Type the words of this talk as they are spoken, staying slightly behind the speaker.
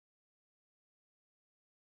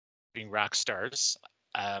Rock Stars,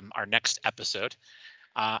 our next episode.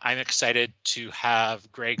 I'm excited to have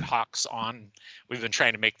Greg Hawkes on. We've been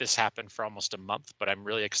trying to make this happen for almost a month, but I'm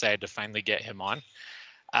really excited to finally get him on.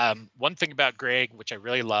 One thing about Greg, which I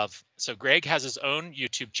really love, so Greg has his own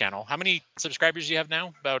YouTube channel. How many subscribers do you have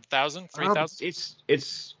now? About 1,000, 3,000?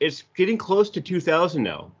 It's getting close to 2,000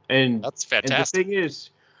 now, That's and the fantastic. thing is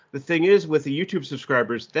with the YouTube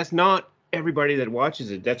subscribers, that's not everybody that watches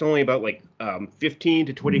it. That's only about like 15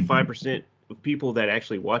 to 25% of people that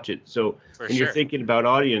actually watch it. So For when you're sure. thinking about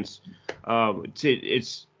audience,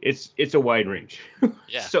 it's a wide range.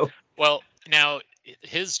 Yeah. So Well, now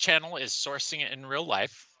his channel is Sourcing It in Real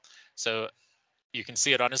Life. So you can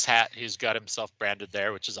see it on his hat. He's got himself branded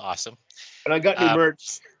there, which is awesome. and I got new Um,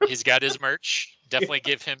 merch. he's got his merch. Definitely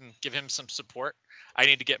give him some support. I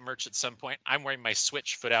need to get merch at some point. I'm wearing my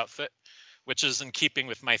Switchfoot outfit, which is in keeping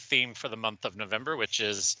with my theme for the month of November, which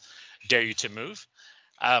is Dare You to Move.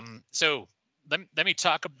 So let me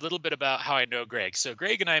talk a little bit about how I know Greg. So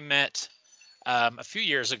Greg and I met a few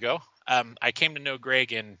years ago. I came to know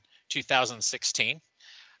Greg in 2016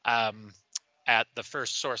 um, at the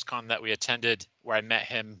first SourceCon that we attended, where I met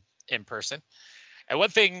him in person. And one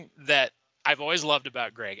thing that I've always loved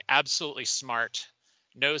about Greg, absolutely smart,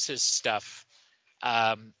 knows his stuff.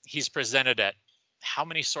 He's presented at how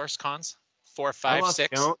many source cons? Four, I five, lost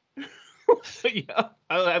six. count. Yeah,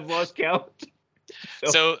 I've lost count.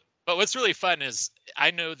 So So, but what's really fun is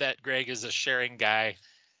I know that Greg is a sharing guy.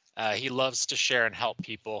 He loves to share and help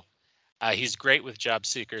people. He's great with job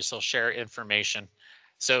seekers. He'll share information.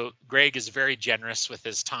 So Greg is very generous with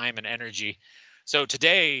his time and energy. So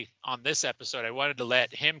today on this episode, I wanted to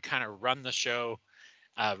let him kind of run the show,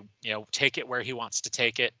 take it where he wants to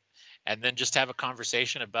take it, and then just have a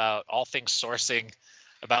conversation about all things sourcing,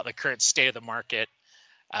 about the current state of the market,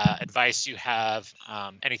 advice you have,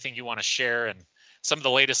 anything you want to share, and some of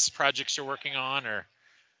the latest projects you're working on, or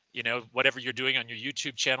whatever you're doing on your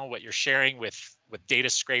YouTube channel, what you're sharing with data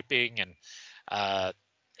scraping and uh,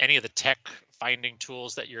 any of the tech finding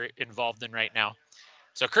tools that you're involved in right now.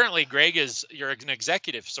 So currently, Greg, you're an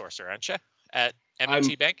executive sourcer, aren't you, at I'm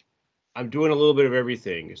M&T Bank? I'm doing a little bit of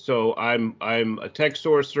everything. So I'm a tech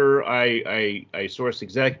sourcer. I source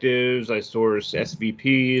executives. I source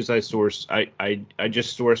SVPs. I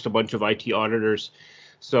just sourced a bunch of IT auditors.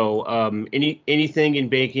 So anything in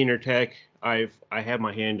banking or tech, I have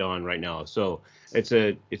my hand on right now. So it's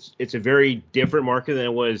a very different market than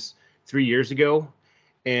it was 3 years ago.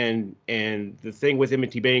 And the thing with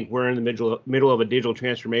M&T Bank, we're in the middle of a digital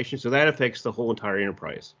transformation, so that affects the whole entire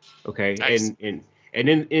enterprise. Okay, Nice. and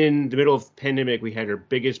in the middle of the pandemic, we had our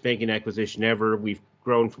biggest banking acquisition ever. We've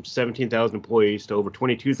grown from 17,000 employees to over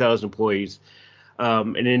 22,000 employees.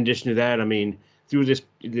 And in addition to that, I mean, through this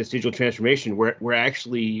digital transformation, we're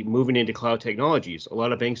actually moving into cloud technologies. A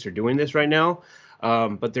lot of banks are doing this right now,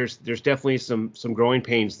 but there's definitely some growing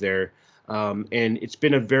pains there. And it's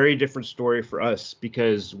been a very different story for us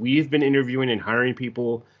because we've been interviewing and hiring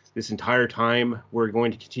people this entire time. We're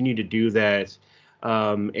going to continue to do that.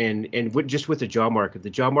 Just with the job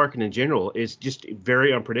market in general is just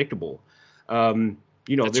very unpredictable. Um,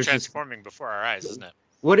 It's there's this transforming before our eyes, isn't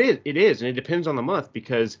it? it is, and it depends on the month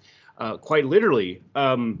because quite literally,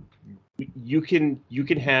 you can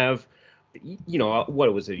have,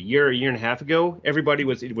 what was it, a year and a half ago, it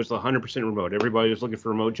was 100% remote. Everybody was looking for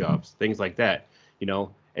remote jobs, things like that,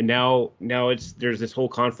 and now there's this whole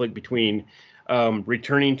conflict between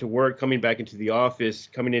returning to work, coming back into the office,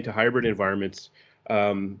 coming into hybrid environments.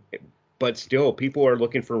 um, but still people are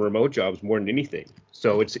looking for remote jobs more than anything.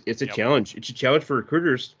 So it's a Yep. challenge. It's a challenge for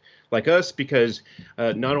recruiters like us because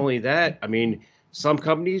not only that, I mean, some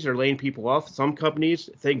companies are laying people off. Some companies,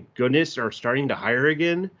 thank goodness, are starting to hire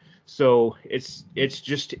again. So it's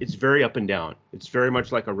very up and down. It's very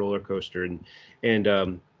much like a roller coaster. And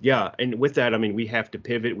yeah, and with that, I mean, we have to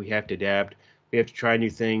pivot, we have to adapt, we have to try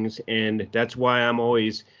new things, and that's why I'm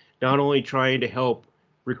always not only trying to help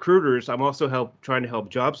recruiters, I'm also trying to help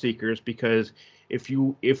job seekers because if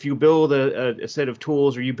you build a set of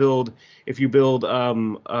tools, or if you build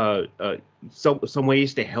some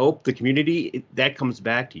ways to help the community, that comes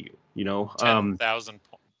back to you. 10,000,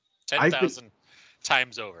 I've been 10,000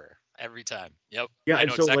 times over every time. Yep. yeah, I and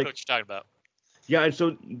know so exactly like what you're talking about. yeah, and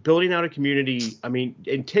so building out a community, I mean,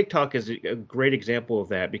 and TikTok is a great example of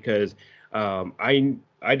that because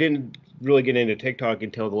I didn't really get into TikTok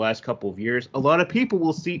until the last couple of years. A lot of people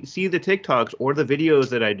will see the TikToks or the videos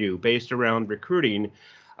that I do based around recruiting,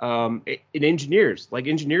 in engineers like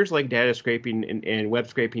data scraping and web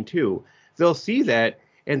scraping too. They'll see that,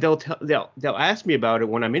 and they'll ask me about it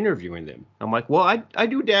when I'm interviewing them. I'm like, well, I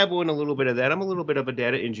do dabble in a little bit of that. I'm a little bit of a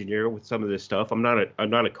data engineer with some of this stuff. I'm not a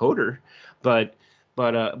coder, but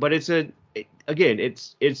but again,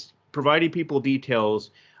 it's providing people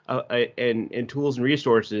details and tools and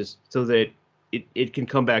resources so that it can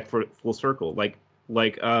come back for full circle. I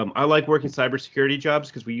like working cybersecurity jobs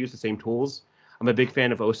because we use the same tools. I'm a big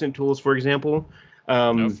fan of OSINT tools, for example. No,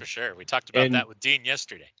 Um, for sure. We talked about and that with Dean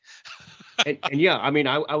yesterday. and yeah, I mean,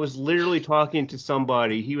 I was literally talking to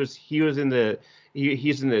somebody. He's in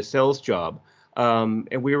the sales job,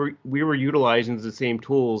 and we were utilizing the same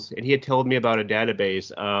tools. And he had told me about a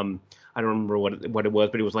database. I don't remember what it was,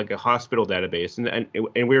 but it was like a hospital database,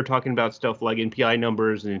 and we were talking about stuff like NPI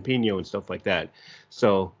numbers and Inpino and stuff like that.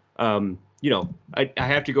 So I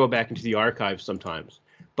have to go back into the archives sometimes,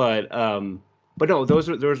 but no, those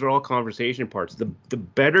are all conversation parts. The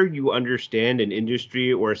better you understand an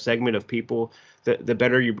industry or a segment of people, the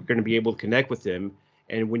better you're going to be able to connect with them.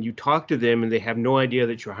 And when you talk to them and they have no idea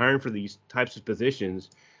that you're hiring for these types of positions,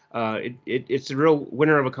 it's a real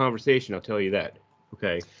winner of a conversation. I'll tell you that.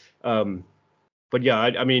 Okay. Um, but yeah,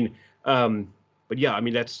 I mean,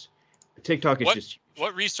 that's TikTok is What just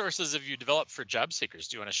what resources have you developed for job seekers?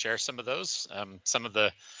 Do you want to share some of those? Some of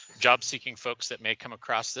the job seeking folks that may come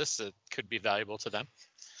across this that could be valuable to them?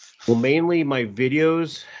 Well, mainly my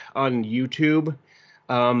videos on YouTube.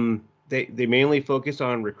 They mainly focus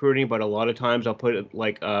on recruiting, but a lot of times I'll put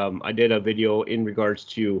I did a video in regards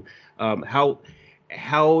to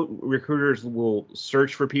how recruiters will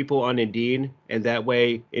search for people on Indeed, and that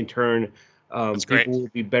way, in turn, That's great. people will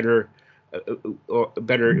be better or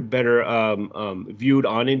better viewed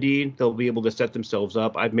on Indeed. They'll be able to set themselves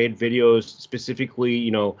up. I've made videos specifically,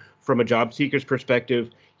 from a job seeker's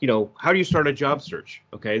perspective. How do you start a job search?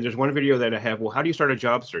 Okay, there's one video that I have. Well, how do you start a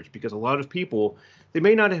job search? Because a lot of people, they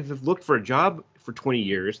may not have looked for a job for 20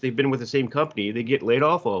 years. They've been with the same company. They get laid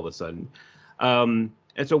off all of a sudden.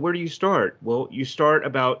 And so where do you start? Well, you start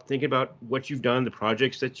about thinking about what you've done, the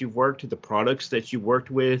projects that you've worked, the products that you've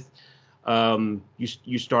worked with.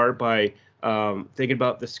 You start by thinking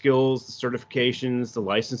about the skills, the certifications, the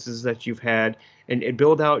licenses that you've had, and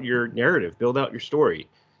build out your narrative, build out your story.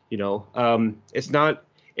 It's not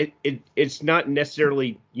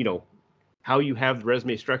necessarily how you have the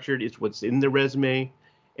resume structured. It's what's in the resume,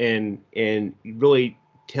 and really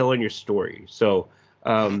telling your story. So,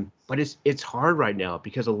 but it's hard right now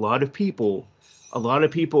because a lot of people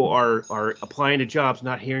are applying to jobs,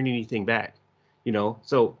 not hearing anything back.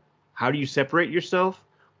 So how do you separate yourself?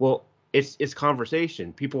 Well, it's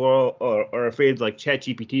conversation. People are afraid like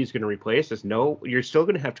ChatGPT is going to replace us. No, you're still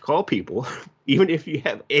going to have to call people, even if you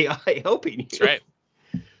have AI helping you. That's right.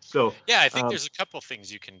 So Yeah, I think there's a couple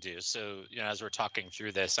things you can do. So, as we're talking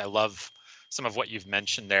through this, I love some of what you've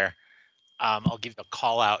mentioned there. I'll give a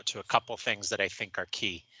call out to a couple things that I think are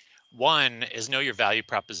key. One is know your value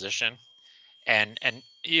proposition, and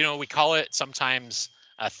we call it sometimes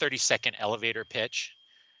a 30-second elevator pitch.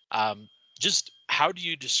 Um, just how do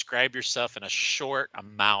you describe yourself in a short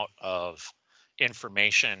amount of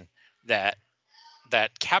information that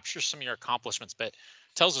captures some of your accomplishments, but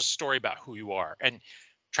tells a story about who you are, and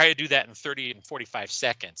try to do that in 30 and 45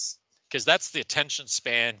 seconds, because that's the attention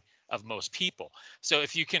span of most people. So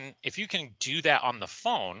if you can do that on the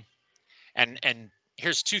phone, and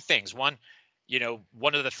here's two things. One,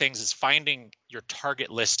 one of the things is finding your target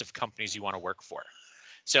list of companies you want to work for.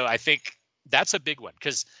 So I think that's a big one,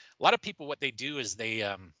 because a lot of people, what they do is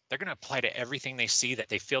they're going to apply to everything they see that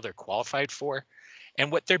they feel they're qualified for,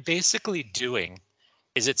 and what they're basically doing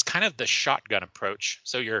is it's kind of the shotgun approach.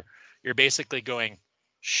 So you're basically going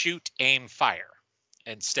shoot, aim, fire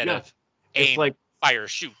instead yeah, of it's aim, like fire,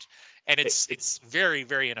 shoot, and it's very,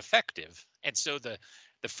 very ineffective. And so the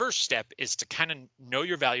first step is to kind of know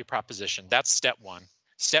your value proposition. That's step one.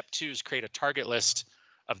 Step two is create a target list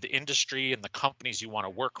of the industry and the companies you want to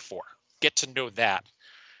work for. Get to know that.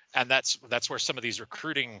 And that's where some of these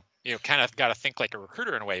recruiting, kind of got to think like a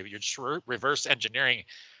recruiter in a way. You're just reverse engineering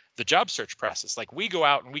the job search process. Like, we go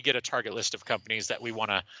out and we get a target list of companies that we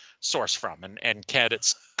want to source from, and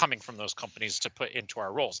candidates coming from those companies to put into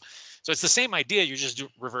our roles. So it's the same idea. You're just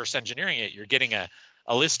reverse engineering it. You're getting a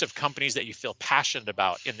list of companies that you feel passionate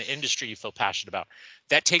about in the industry you feel passionate about.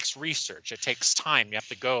 That takes research. It takes time. You have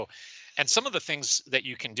to go. And some of the things that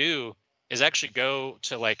you can do is actually go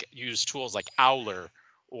to, like, use tools like Owler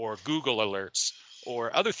or Google Alerts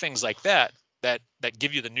or other things like that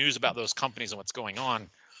give you the news about those companies and what's going on,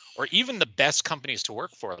 or even the best companies to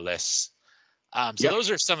work for lists. So yeah, those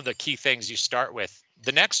are some of the key things you start with.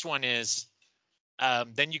 The next one is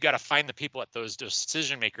then you got to find the people at those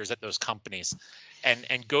decision makers at those companies,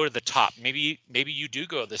 and go to the top. Maybe you do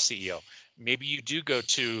go to the CEO. Maybe you do go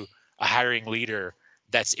to a hiring leader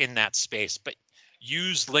that's in that space. But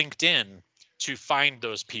use LinkedIn to find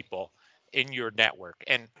those people in your network,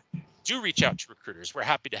 and do reach out to recruiters. We're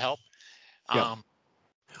happy to help. Yeah.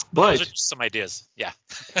 But those are just some ideas. Yeah.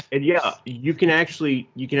 And yeah, you can actually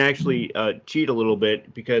cheat a little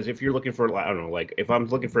bit, because if you're looking for, I don't know, like if I'm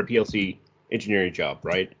looking for a PLC engineering job,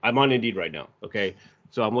 right? I'm on Indeed right now. Okay.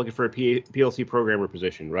 So I'm looking for a PLC programmer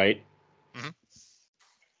position, right? Mhm.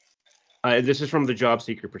 This is from the job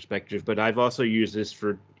seeker perspective, but I've also used this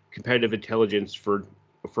for competitive intelligence for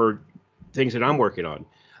things that I'm working on.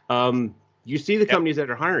 You see the companies that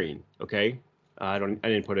are hiring. Okay. I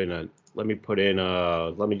didn't put in a, let me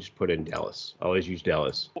just put in Dallas. I always use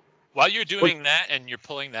Dallas. While you're doing that and you're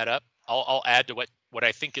pulling that up, I'll add to what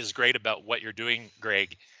I think is great about what you're doing,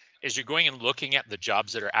 Greg, is you're going and looking at the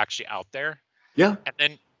jobs that are actually out there. Yeah. And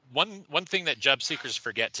then one thing that job seekers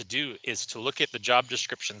forget to do is to look at the job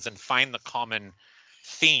descriptions and find the common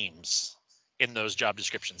themes in those job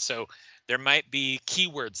descriptions. So there might be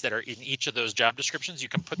keywords that are in each of those job descriptions. You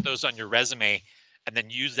can put those on your resume and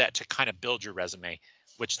then use that to kind of build your resume,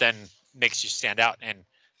 which then makes you stand out and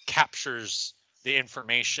captures the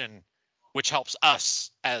information, which helps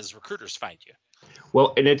us as recruiters find you.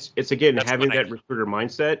 Well, and it's again, That's having that recruiter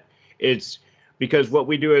mindset. It's because what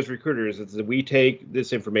we do as recruiters is that we take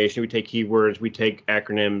this information, we take keywords, we take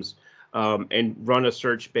acronyms, and run a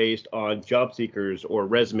search based on job seekers or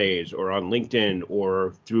resumes or on LinkedIn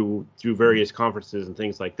or through various conferences and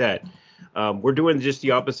things like that. We're doing just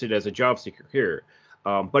the opposite as a job seeker here,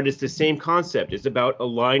 but it's the same concept. It's about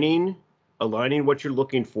aligning what you're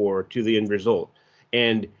looking for to the end result.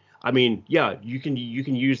 And I mean, yeah, you can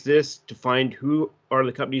use this to find who are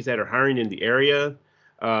the companies that are hiring in the area.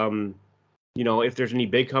 If there's any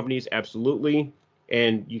big companies, absolutely.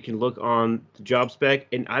 And you can look on the job spec.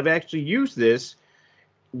 And I've actually used this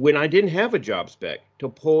when I didn't have a job spec to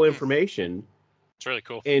pull information. It's really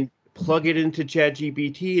cool. And plug it into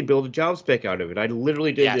ChatGPT and build a job spec out of it. I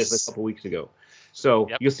literally did this a couple weeks ago. So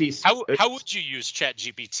you'll see. How would you use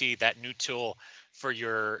ChatGPT, that new tool, for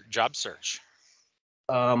your job search?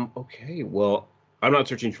 Okay, well, I'm not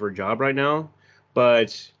searching for a job right now, but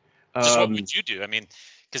just what would you do? I mean,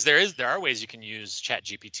 because there are ways you can use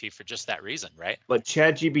ChatGPT for just that reason, right? But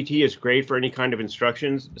ChatGPT is great for any kind of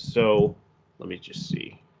instructions. So let me just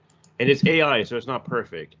see, and it's AI, so it's not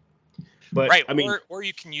perfect. But right, I mean, or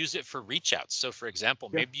you can use it for reach outs. So, for example,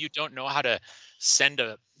 maybe you don't know how to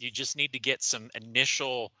you just need to get some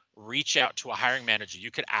initial reach out to a hiring manager.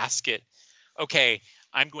 You could ask it, okay,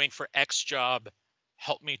 I'm going for X job.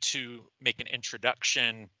 Help me to make an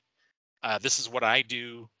introduction. This is what I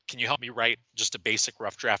do. Can you help me write just a basic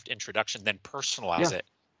rough draft introduction, then personalize it?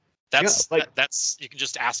 That's you can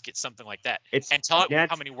just ask it something like that and tell it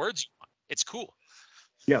how many words you want. It's cool.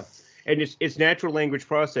 Yeah. And it's natural language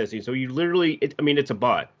processing. So you literally, it's a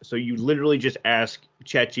bot. So you literally just ask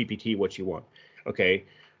ChatGPT what you want. Okay.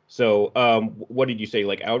 So what did you say?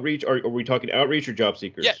 Like outreach? Or are we talking outreach or job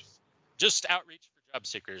seekers? Yeah, just outreach for job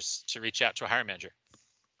seekers to reach out to a hiring manager.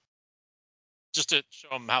 Just to show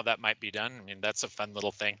them how that might be done. I mean, that's a fun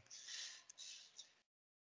little thing.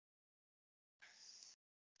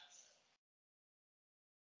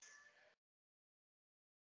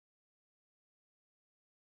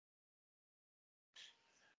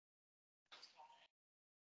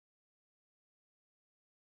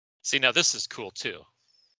 See, now this is cool too.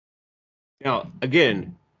 Now,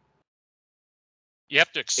 again, you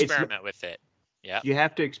have to experiment with it. Yeah. You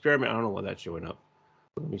have to experiment. I don't know why that's showing up.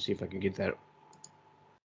 Let me see if I can get that.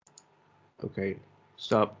 Okay,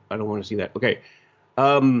 stop. I don't want to see that. Okay.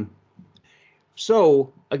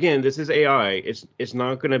 So again, this is AI. It's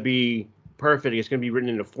not going to be perfect. It's going to be written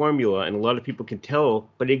in a formula, and a lot of people can tell,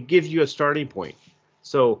 but it gives you a starting point.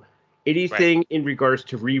 So anything in regards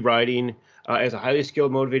to rewriting, as a highly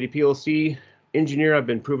skilled, motivated PLC engineer, I've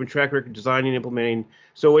been proven track record designing, implementing.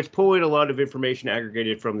 So it's pulling a lot of information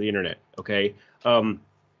aggregated from the internet. Okay,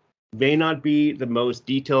 may not be the most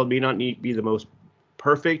detailed, may not be the most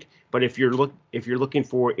perfect, but if you're looking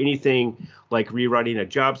for anything like rewriting a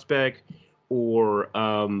job spec, or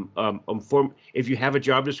if you have a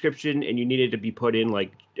job description and you need it to be put in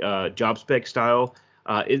like job spec style,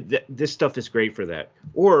 this stuff is great for that.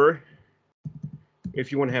 Or if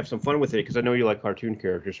you want to have some fun with it, because I know you like cartoon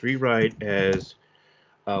characters, rewrite as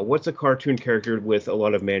what's a cartoon character with a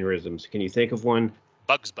lot of mannerisms? Can you think of one?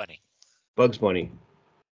 Bugs Bunny. Bugs Bunny.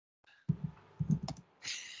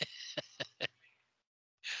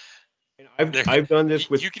 And I've done this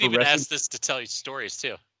with. You can even ask this to tell you stories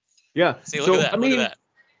too. Yeah. See, look at So that. I Look at mean, that.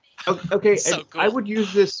 okay, It's and so I cool. would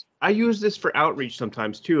use this. I use this for outreach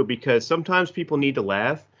sometimes too, because sometimes people need to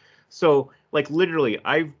laugh. So, like literally,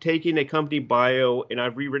 I've taken a company bio and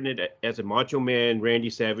I've rewritten it as a Macho Man Randy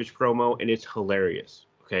Savage promo, and it's hilarious.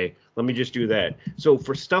 Okay, let me just do that. So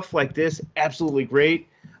for stuff like this, absolutely great.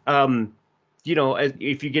 Um,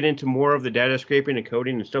 if you get into more of the data scraping and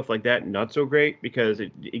coding and stuff like that, not so great because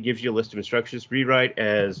it gives you a list of instructions. Rewrite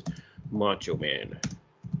as Macho Man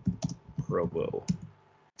promo.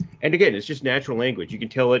 And again, it's just natural language. You can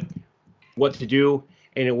tell it what to do,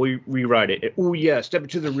 and it will rewrite it. Oh yeah, step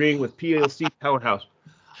into the ring with PLC Powerhouse.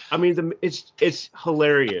 I mean, it's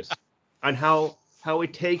hilarious on how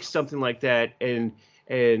it takes something like that and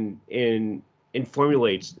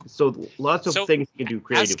formulates. So lots of So things you can do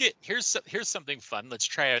creative. ask it. Here's something fun. Let's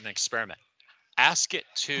try an experiment. Ask it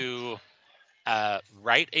to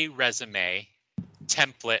write a resume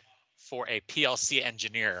template for a PLC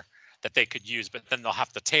engineer that they could use, but then they'll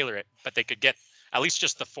have to tailor it. But they could get at least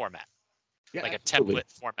just the format, Yeah, like a absolutely.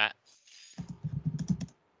 template format.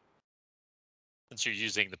 Since you're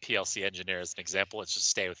using the PLC engineer as an example, let's just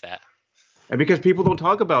stay with that. And because people don't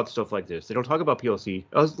talk about stuff like this, they don't talk about PLC.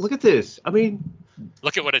 Oh, look at this. I mean,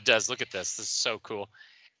 Look at what it does. Look at this. This is so cool.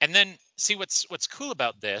 And then see what's cool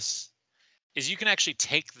about this is you can actually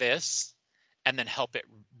take this and then help it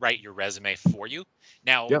write your resume for you.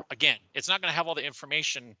 Now, yeah. again, it's not going to have all the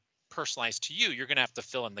information personalized to you. You're going to have to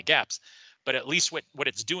fill in the gaps. But at least what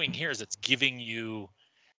it's doing here is it's giving you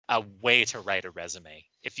a way to write a resume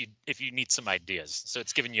if you need some ideas. So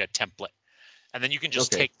it's giving you a template. And then you can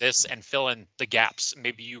just Okay. take this and fill in the gaps.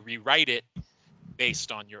 Maybe you rewrite it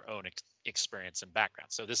based on your own experience and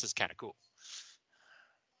background. So this is kind of cool.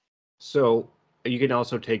 So you can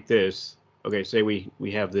also take this. Okay, say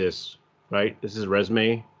we have this, right? This is a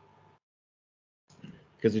resume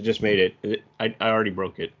because it just made it. I already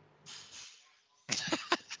broke it.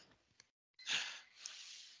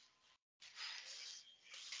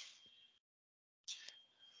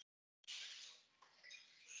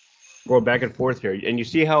 Going back and forth here, and you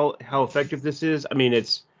see how effective this is. I mean,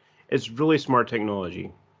 it's really smart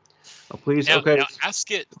technology. Oh, please, okay. Now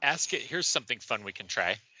ask it. Here's something fun we can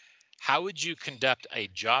try. How would you conduct a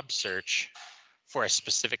job search for a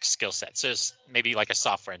specific skill set? So maybe like a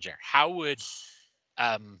software engineer. How would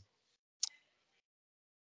um,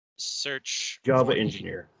 search Java for a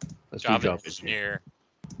engineer. Let's do Java Java engineer.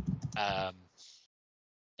 engineer um,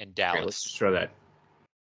 in Okay, let's just Dallas? try that.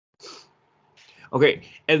 Okay,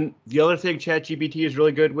 and the other thing ChatGPT is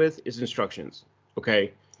really good with is instructions.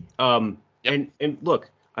 Okay, Yep. and look,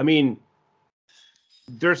 I mean,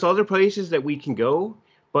 there's other places that we can go,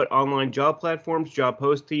 but online job platforms, job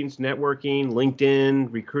postings, networking,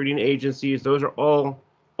 LinkedIn, recruiting agencies, those are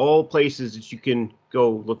all places that you can go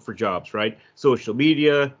look for jobs, right? Social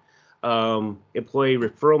media, employee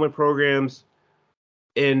referral programs,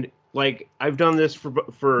 and like I've done this for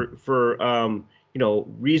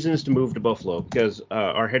reasons to move to Buffalo because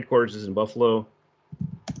our headquarters is in Buffalo.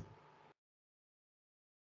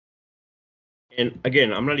 And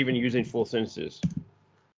again, I'm not even using full sentences.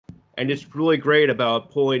 And it's really great about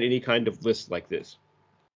pulling any kind of list like this.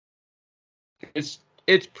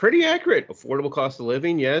 It's pretty accurate. Affordable cost of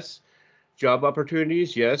living, yes. Job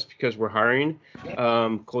opportunities, yes, because we're hiring.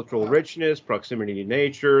 Cultural richness, proximity to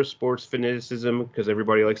nature, sports fanaticism, because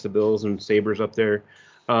everybody likes the Bills and Sabres up there.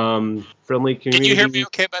 Friendly Can you hear me community.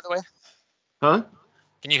 okay, by the way? Huh?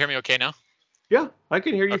 Can you hear me okay now? Yeah, I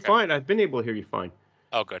can hear you Okay. fine. I've been able to hear you fine.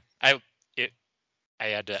 Oh, good. I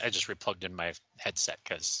just replugged in my headset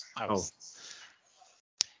because I Oh. was.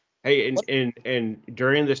 Hey, and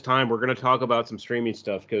during this time, we're going to talk about some streaming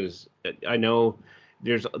stuff because I know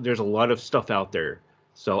there's a lot of stuff out there.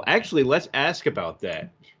 So actually, let's ask about that.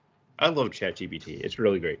 I love ChatGPT. It's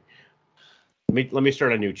really great. Let me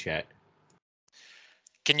start a new chat.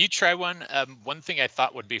 Can you try one? One thing I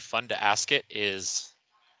thought would be fun to ask it is,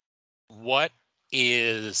 what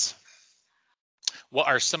is what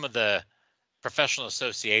are some of the professional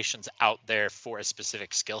associations out there for a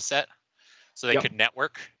specific skill set, so they Yep. could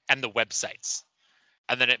network, and the websites,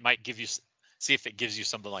 and then it might give you see if it gives you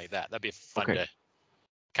something like that. That'd be fun Okay. to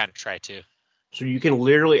kind of try too. So you can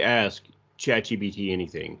literally ask ChatGPT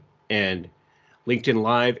anything, and LinkedIn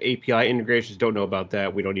Live API integrations. Don't know about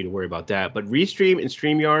that. We don't need to worry about that. But Restream and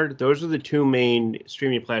StreamYard, those are the two main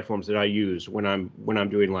streaming platforms that I use when I'm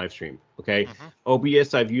doing live stream. Okay. Mm-hmm.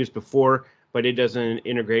 OBS I've used before, but it doesn't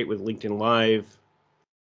integrate with LinkedIn Live,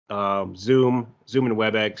 Zoom and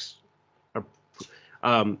WebEx.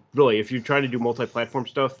 Really, if you're trying to do multi-platform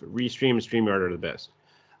stuff, Restream and StreamYard are the best.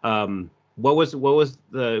 What was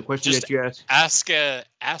the question Just that you asked?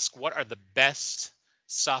 ask what are the best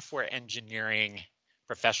software engineering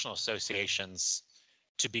professional associations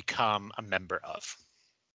to become a member of.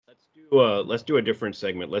 Let's do a different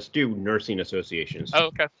segment. Let's do nursing associations. Oh,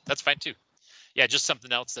 okay. That's fine too. Yeah, just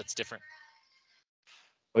something else that's different.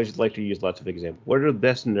 I always like to use lots of examples. What are the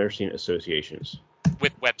best nursing associations?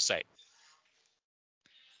 With website.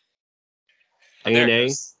 Oh, ANA?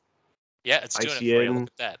 Yeah, it's doing it for you. Look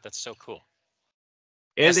at that. That's so cool.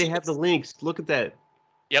 And yeah, they have the links. Look at that.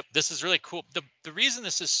 Yep, this is really cool. The reason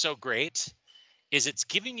this is so great is it's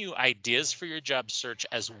giving you ideas for your job search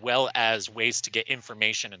as well as ways to get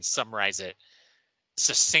information and summarize it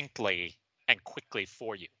succinctly and quickly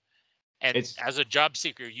for you. And as a job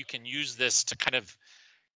seeker, you can use this to kind of,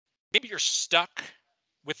 maybe you're stuck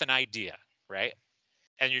with an idea, right?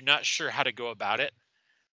 And you're not sure how to go about it.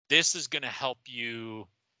 This is going to help you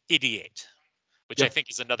ideate, which I think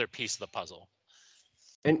is another piece of the puzzle.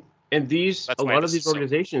 And a lot of these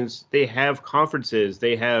organizations, they have conferences,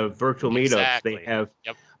 they have virtual meetups, they have,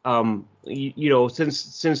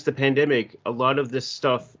 since the pandemic, a lot of this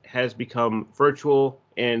stuff has become virtual,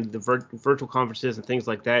 and the virtual conferences and things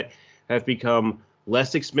like that have become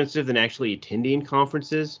less expensive than actually attending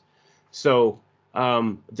conferences. So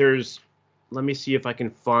let me see if I can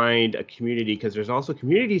find a community, because there's also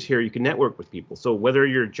communities here you can network with people. So whether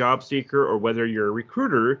you're a job seeker or whether you're a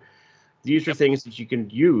recruiter, these are things that you can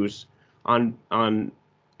use on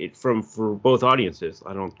it for both audiences.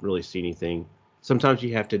 I don't really see anything. Sometimes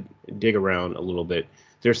you have to dig around a little bit.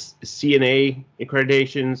 There's CNA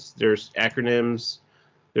accreditations, there's acronyms,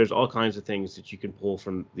 there's all kinds of things that you can pull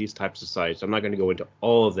from these types of sites. I'm not going to go into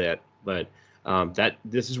all of that, but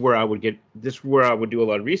this is where I would do a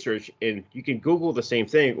lot of research, and you can Google the same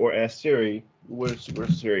thing or ask Siri. Where's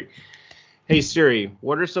Siri? Hey Siri,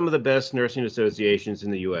 what are some of the best nursing associations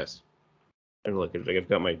in the U.S.? And look, I've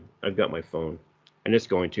got my phone, and it's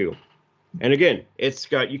going to. And again, it's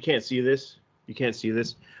got, you can't see this,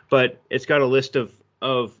 but it's got a list of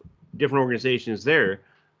different organizations there.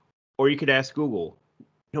 Or you could ask Google.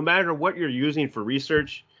 No matter what you're using for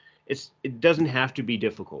research, it doesn't have to be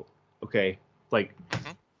difficult. Okay, like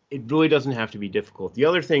it really doesn't have to be difficult. The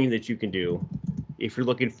other thing that you can do, if you're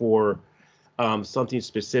looking for something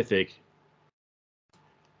specific,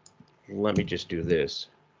 let me just do this.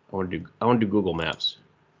 I want to do Google Maps.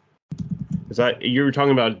 You were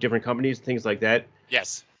talking about different companies, things like that.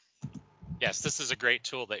 Yes. This is a great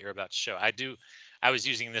tool that you're about to show. I was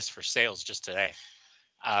using this for sales just today,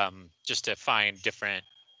 just to find different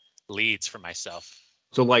leads for myself.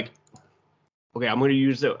 So okay, I'm going to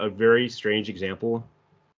use a very strange example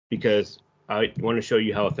because I want to show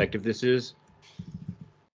you how effective this is.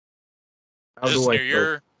 Is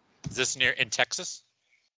this near in Texas?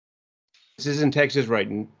 This is in Texas, right?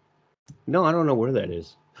 No, I don't know where that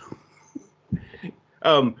is.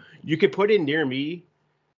 You could put in near me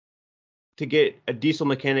to get a diesel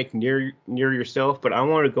mechanic near yourself, but I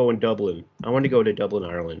want to go in Dublin. I want to go to Dublin,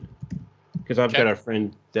 Ireland, because I've got a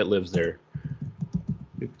friend that lives there,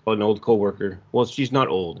 an old coworker. Well, she's not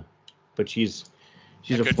old, but she's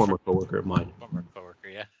a former coworker of mine. Former coworker,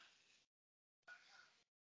 yeah.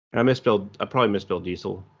 I probably misspelled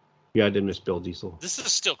diesel. Yeah, I did misspell diesel. This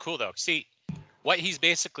is still cool though. See, what he's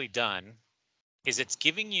basically done is it's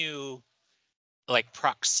giving you like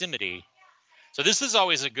proximity. So this is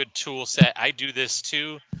always a good tool set. I do this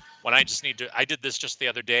too when I did this just the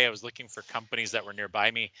other day. I was looking for companies that were nearby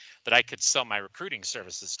me that I could sell my recruiting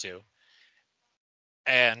services to.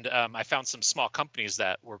 And I found some small companies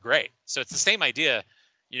that were great. So it's the same idea,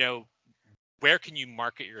 where can you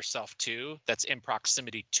market yourself to that's in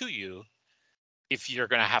proximity to you if you're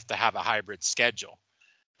going to have a hybrid schedule.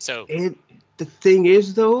 So the thing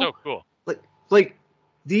is though, so cool. Like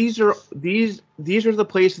these are the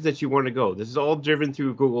places that you want to go. This is all driven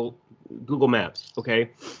through Google Maps, okay?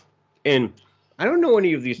 And I don't know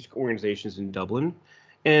any of these organizations in Dublin,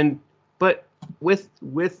 but with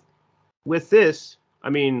this, I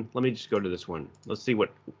mean, let me just go to this one. Let's see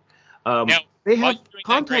what they have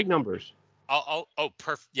contact numbers.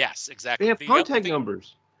 Perfect. Yes, exactly. They have contact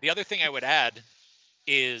numbers. The other thing I would add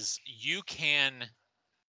is you can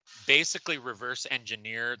basically reverse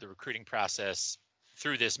engineer the recruiting process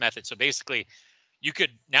through this method. So basically, you could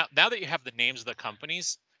now that you have the names of the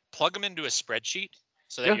companies, plug them into a spreadsheet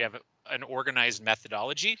so that you have an organized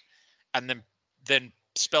methodology, and then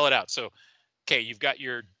spell it out. So, okay, you go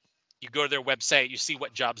to their website, you see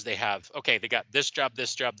what jobs they have. Okay, they got this job,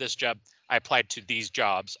 this job, this job. I applied to these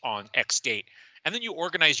jobs on X date, and then you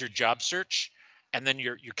organize your job search, and then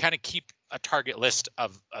you kind of keep a target list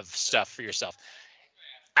of stuff for yourself.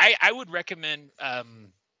 I would recommend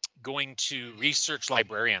going to research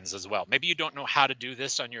librarians as well. Maybe you don't know how to do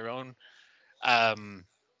this on your own,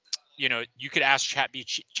 You know, you could ask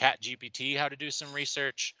ChatGPT how to do some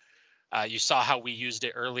research. You saw how we used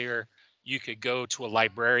it earlier. You could go to a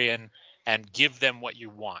librarian and give them what you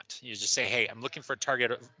want. You just say, hey, I'm looking for a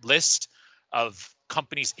target list of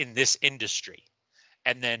companies in this industry.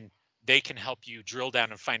 And then they can help you drill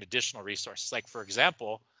down and find additional resources. Like, for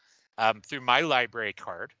example, through my library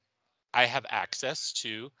card, I have access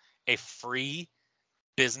to a free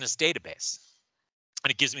business database.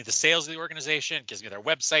 And it gives me the sales of the organization, it gives me their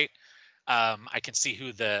website. I can see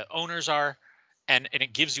who the owners are, and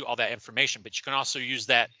it gives you all that information. But you can also use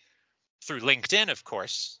that through LinkedIn, of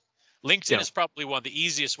course. LinkedIn is probably one of the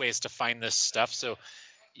easiest ways to find this stuff. So,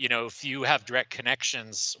 you know, if you have direct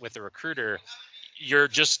connections with a recruiter, you're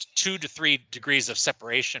just 2 to 3 degrees of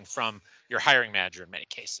separation from your hiring manager in many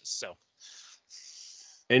cases. So,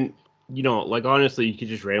 and you know, like honestly, you could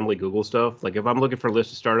just randomly Google stuff. Like if I'm looking for a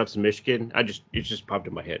list of startups in Michigan, it just popped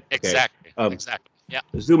in my head. Okay? Exactly. Exactly. Yeah.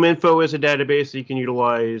 ZoomInfo is a database that you can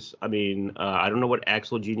utilize. I mean, I don't know what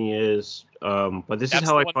Axel Genie is, but this is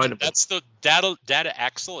how I find it. That's the data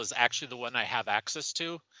Axel is actually the one I have access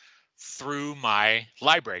to through my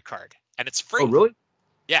library card, and it's free. Oh, really?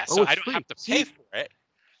 Yeah. So I don't have to pay for it.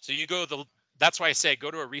 So you go that's why I say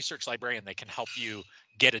go to a research librarian. They can help you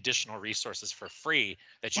get additional resources for free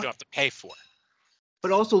that you don't have to pay for.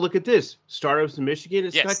 But also look at this: startups in Michigan.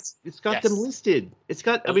 It's got them listed. It's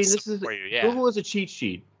got. I mean, this is Google is a cheat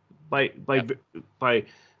sheet by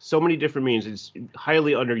so many different means. It's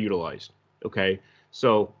highly underutilized. Okay,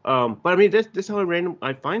 so but I mean, this how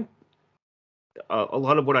I find a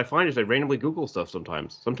lot of what I find is I randomly Google stuff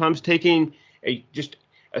sometimes. Sometimes taking just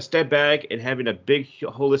a step back and having a big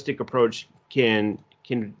holistic approach can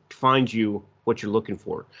find you what you're looking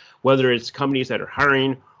for, whether it's companies that are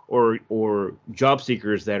hiring or job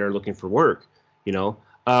seekers that are looking for work, you know.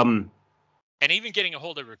 And even getting a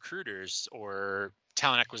hold of recruiters or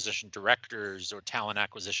talent acquisition directors or talent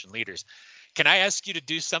acquisition leaders. Can I ask you to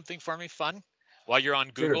do something for me fun while you're on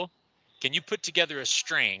Google? Sure. Can you put together a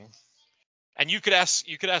string? And you could ask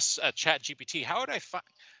ChatGPT, how would I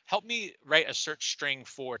help me write a search string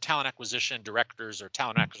for talent acquisition directors or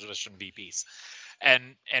talent acquisition VPs,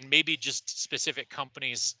 and maybe just specific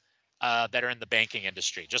companies that are in the banking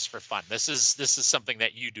industry, just for fun. This is something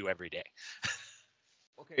that you do every day.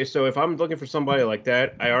 Okay, so if I'm looking for somebody like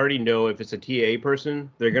that, I already know if it's a TA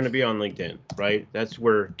person, they're going to be on LinkedIn, right? That's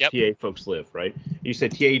where TA folks live, right? You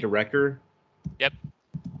said TA director? Yep.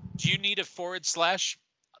 Do you need a /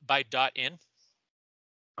 by .in?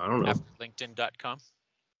 I don't know. After LinkedIn.com?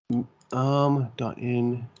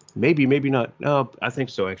 .in. Maybe not. No, I think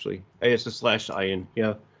so, actually. It's a /in,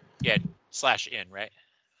 yeah. Yeah, /in, right?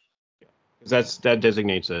 That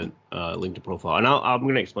designates a LinkedIn profile. And I'm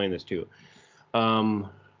going to explain this too. TA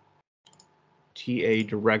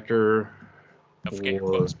director. Don't forget your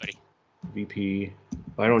quotes, buddy. VP.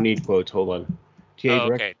 I don't need quotes. Hold on. TA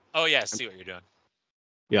director. Okay. Oh, yeah. I see what you're doing.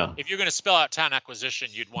 Yeah. If you're going to spell out talent acquisition,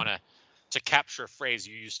 you'd want to capture a phrase.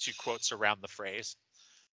 You use 2 quotes around the phrase,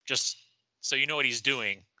 just so you know what he's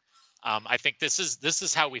doing. I think this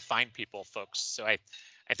is how we find people, folks. So I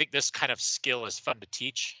think this kind of skill is fun to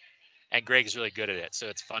teach, and Greg's really good at it. So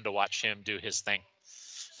it's fun to watch him do his thing.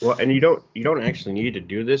 Well, and you don't actually need to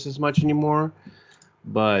do this as much anymore,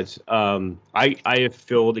 but I have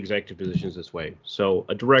filled executive positions this way. So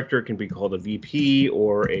a director can be called a VP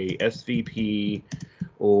or a SVP,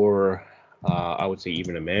 or I would say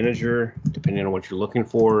even a manager, depending on what you're looking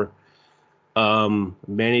for.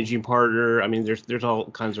 Managing partner. I mean, there's all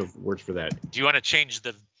kinds of words for that. Do you want to change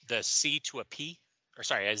the C to a P, or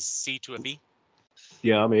sorry, as C to a B?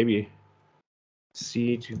 Yeah, maybe.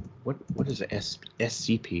 C to what is a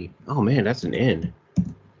SCP? Oh man, that's an N.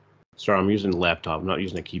 Sorry, I'm using a laptop. I'm not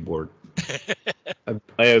using a keyboard.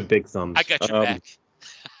 I have big thumbs. I got your back.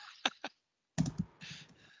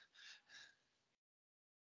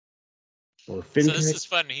 Or so this is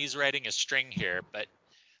fun. He's writing a string here, but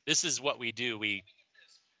this is what we do.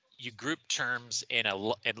 You group terms in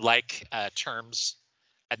terms,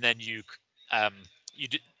 and then you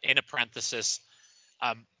do in a parenthesis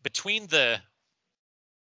between the.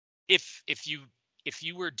 If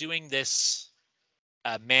you were doing this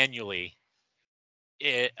manually,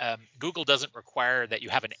 Google doesn't require that you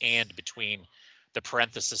have an and between the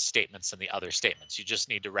parenthesis statements and the other statements. You just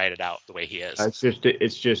need to write it out the way he is.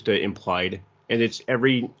 It's just implied, and it's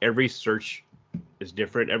every search is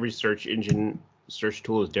different. Every search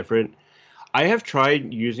tool is different. I have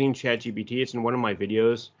tried using ChatGPT. It's in one of my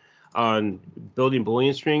videos on building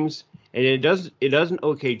Boolean strings, and it does an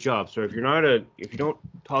okay job. So if you don't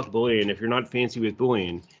talk Boolean, if you're not fancy with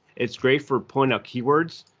Boolean, it's great for pulling out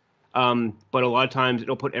keywords. But a lot of times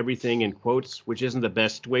it'll put everything in quotes, which isn't the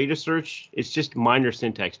best way to search. It's just minor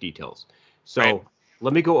syntax details. So Right.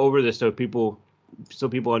 let me go over this so people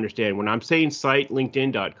understand. When I'm saying site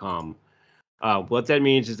linkedin.com, what that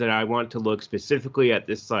means is that I want to look specifically at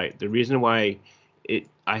this site. The reason why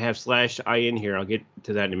I have /in here, I'll get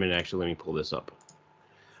to that in a minute. Actually, let me pull this up,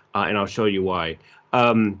 and I'll show you why.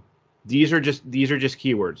 These are just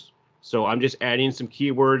keywords. So I'm just adding some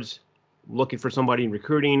keywords, looking for somebody in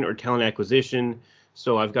recruiting or talent acquisition.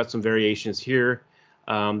 So I've got some variations here.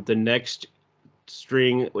 The next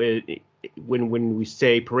string, when we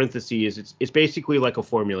say parentheses, it's basically like a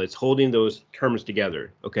formula. It's holding those terms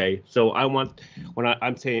together. Okay. So I want, when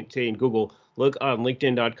I'm saying Google, look on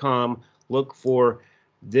LinkedIn.com, look for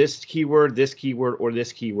this keyword, or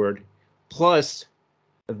this keyword, plus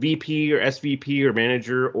a VP or SVP or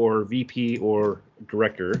manager or VP or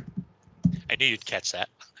director. I knew you'd catch that.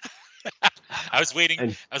 I was waiting.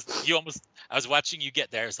 And, I was watching you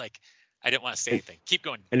get there. It's like, I didn't want to say anything. Keep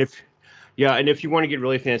going. And if you want to get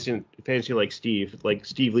really fancy like Steve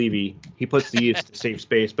Levy, he puts these to save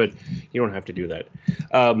space, but you don't have to do that.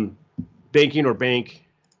 Banking or bank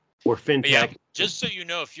or fintech. Yeah, just so you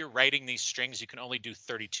know, if you're writing these strings, you can only do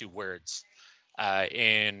 32 words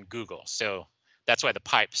in Google. So that's why the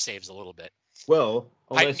pipe saves a little bit. Well,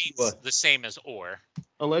 pipe means the same as or.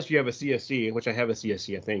 Unless you have a CSC, which I have a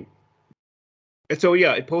CSC, I think. And so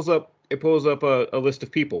yeah, it pulls up a list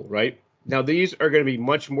of people, right? Now these are going to be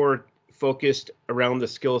much more focused around the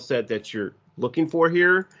skill set that you're looking for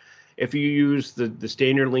here. If you use the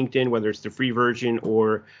standard LinkedIn, whether it's the free version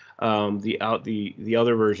or the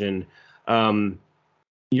other version,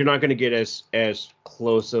 you're not going to get as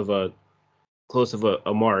close of a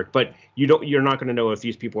mark. But you're not going to know if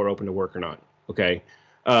these people are open to work or not. Okay.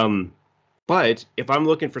 But if I'm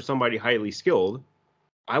looking for somebody highly skilled,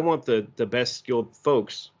 I want the best skilled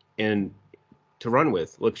folks and to run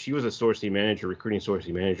with. Look, she was a sourcing manager, recruiting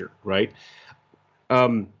sourcing manager, right?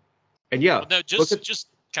 And yeah. Well, no, just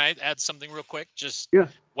can I add something real quick? Just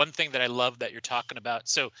one thing that I love that you're talking about.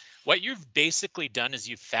 So what you've basically done is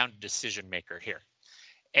you've found a decision maker here.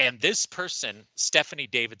 And this person, Stephanie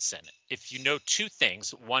Davidson, if you know two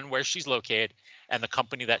things, one, where she's located and the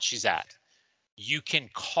company that she's at, you can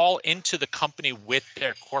call into the company with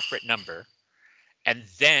their corporate number and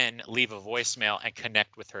then leave a voicemail and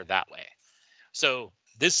connect with her that way. So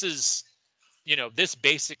this is, this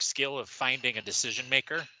basic skill of finding a decision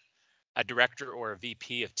maker, a director or a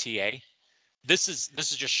VP of TA. This is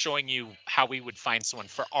just showing you how we would find someone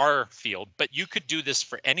for our field, but you could do this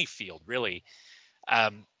for any field, really,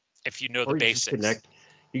 if you know the basics.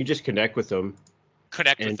 You can just connect with them.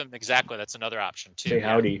 Connect with them, exactly. That's another option too. Say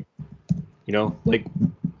howdy.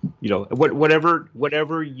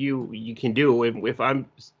 Whatever you can do. If I'm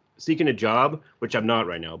seeking a job, which I'm not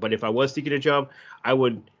right now, but if I was seeking a job, I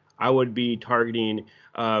would be targeting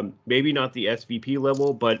maybe not the SVP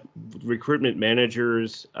level, but recruitment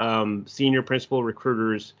managers, senior principal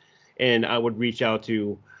recruiters, and I would reach out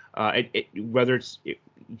to whether it's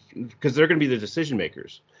because they're going to be the decision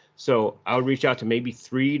makers. So I would reach out to maybe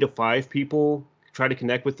 3 to 5 people, try to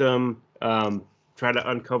connect with them, try to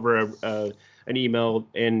uncover an email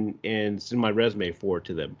and send my resume forward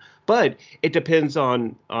to them. But it depends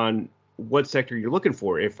on what sector you're looking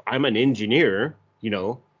for. If I'm an engineer,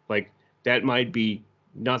 like that might be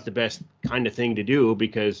not the best kind of thing to do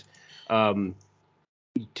because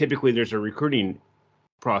typically there's a recruiting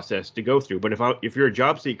process to go through. But if you're a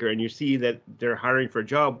job seeker and you see that they're hiring for a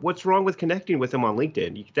job, what's wrong with connecting with them on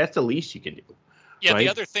LinkedIn? That's the least you can do. Yeah, right? The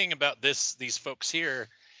other thing about these folks here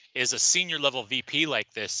is a senior level VP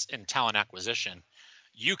like this in talent acquisition.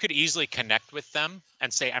 You could easily connect with them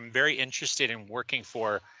and say, I'm very interested in working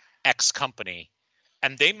for X company.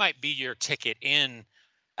 And they might be your ticket in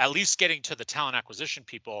at least getting to the talent acquisition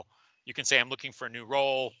people. You can say, I'm looking for a new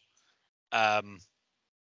role,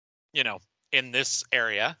 in this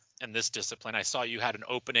area, in this discipline. I saw you had an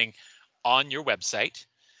opening on your website.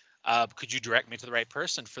 Could you direct me to the right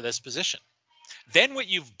person for this position? Then what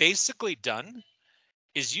you've basically done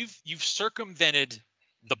is you've circumvented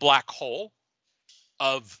the black hole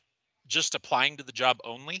of just applying to the job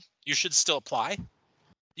only. You should still apply.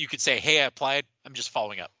 You could say, hey, I applied. I'm just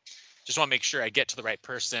following up. Just want to make sure I get to the right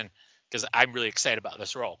person because I'm really excited about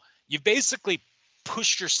this role. You've basically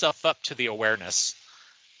pushed yourself up to the awareness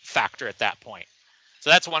factor at that point. So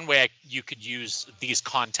that's one way you could use these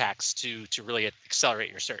contacts to really accelerate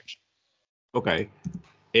your search. Okay.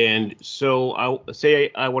 And so I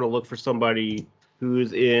want to look for somebody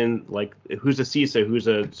who's who's a CISA, who's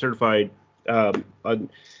a certified an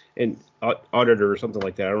auditor or something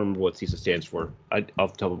like that. I don't remember what CISA stands for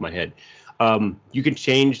off the top of my head. You can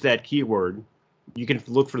change that keyword. You can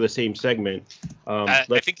look for the same segment. I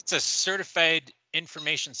think it's a certified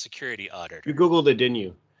information security auditor. You Googled it, didn't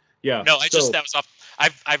you? Yeah. No, that was off.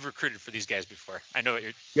 I've recruited for these guys before. I know what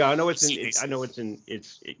you're. Yeah, I know it's in. It's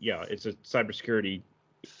a cybersecurity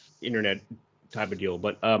internet type of deal,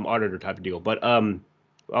 but auditor type of deal, but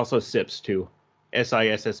also SIPS too.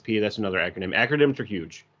 SISSP. That's another acronym. Acronyms are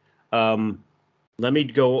huge. Let me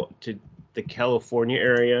go to the California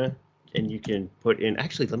area, and you can put in.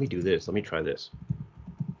 Actually, let me do this. Let me try this.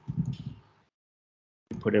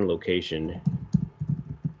 Put in location.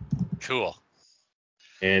 Cool.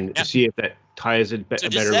 And to see if that ties it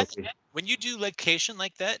better. When you do location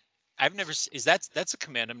like that, I've never. That's a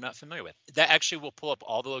command I'm not familiar with. That actually will pull up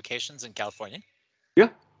all the locations in California. Yeah.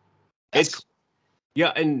 That's cool.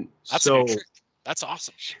 Yeah, and that's so that's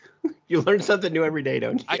awesome. You learn something new every day,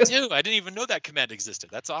 don't you? I do. I didn't even know that command existed.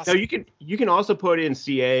 That's awesome. No, you can also put in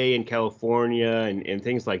CA in California and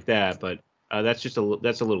things like that, but that's a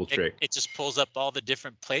little trick. It just pulls up all the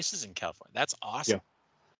different places in California. That's awesome.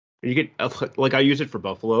 Yeah. You get like I use it for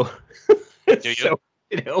Buffalo. Do you? So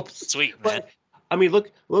it helps. Sweet, man. But, I mean,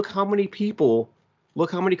 look how many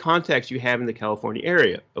contacts you have in the California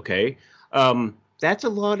area. Okay. That's a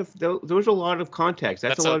lot of those are a lot of contacts.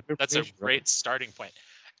 That's a lot of information. That's a great starting point.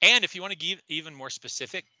 And if you want to give even more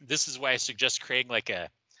specific, this is why I suggest creating like a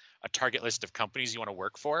target list of companies you want to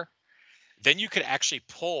work for. Then you could actually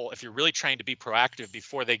pull, if you're really trying to be proactive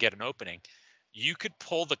before they get an opening, you could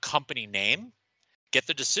pull the company name, get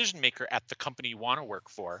the decision maker at the company you want to work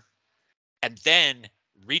for, and then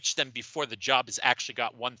reach them before the job has actually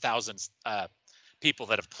got 1,000 people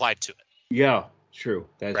that have applied to it. Yeah, true.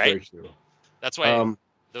 That's right? Very true. That's why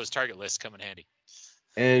those target lists come in handy.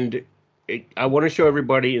 And I want to show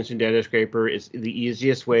everybody Instant Data Scraper is the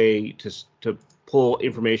easiest way to pull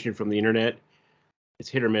information from the internet. It's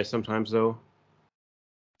hit or miss sometimes, though.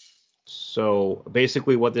 So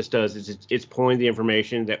basically what this does is it's pulling the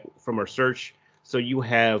information that from our search. So you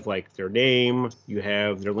have like their name, you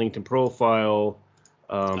have their LinkedIn profile,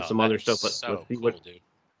 some other stuff. Let's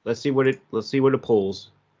see what it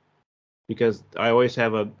pulls. Because I always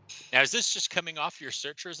have a. Now, is this just coming off your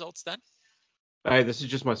search results then? This is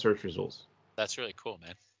just my search results. That's really cool,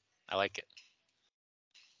 man. I like it.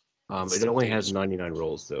 It only has 99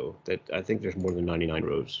 rows, though. I think there's more than 99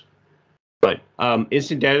 rows. But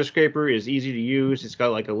Instant Data Scraper is easy to use. It's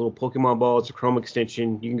got like a little Pokemon ball. It's a Chrome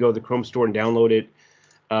extension. You can go to the Chrome store and download it.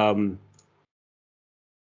 Let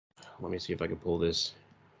me see if I can pull this.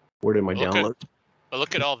 Where did my download? But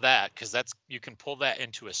look at all that, because you can pull that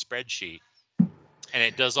into a spreadsheet, and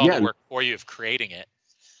it does all the work for you of creating it.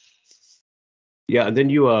 Yeah, and then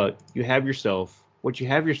you have yourself. What you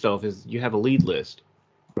have yourself is you have a lead list,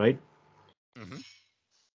 right? Mm-hmm.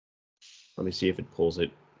 Let me see if it pulls it.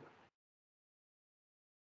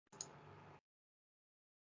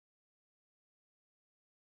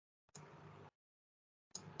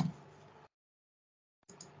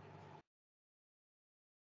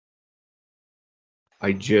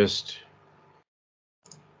 I just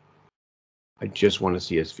want a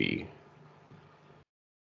CSV.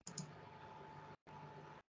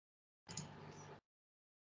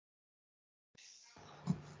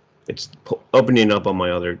 It's opening up on my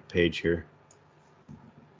other page here.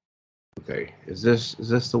 Okay, is this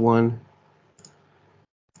the one?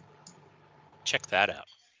 Check that out.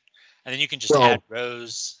 And then you can just add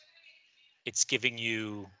rows. It's giving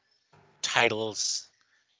you titles,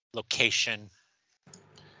 location.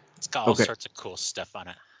 It's got all sorts of cool stuff on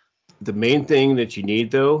it. The main thing that you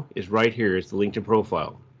need, though, is right here. Is the LinkedIn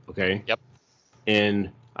profile. Okay. Yep.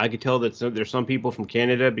 And I could tell that there's some people from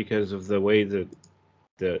Canada because of the way the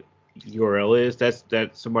URL is. That's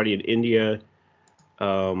somebody in India.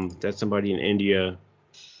 That's somebody in India.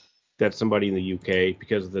 That's somebody in the UK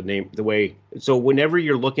because of the name, the way. So whenever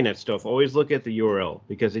you're looking at stuff, always look at the URL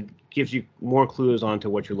because it gives you more clues onto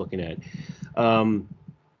what you're looking at.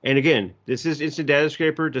 And again, this is Instant Data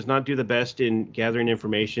Scraper. Does not do the best in gathering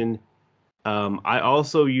information. I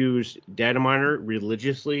also use Data-Miner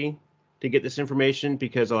religiously to get this information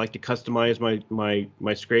because I like to customize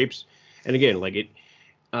my scrapes. And again, like it,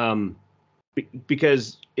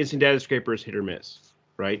 because Instant Data Scraper is hit or miss,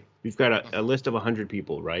 right? We've got a list of 100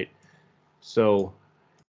 people, right? So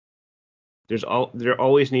there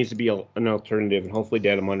always needs to be an alternative, and hopefully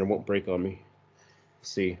Data-Miner won't break on me. Let's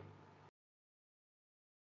see.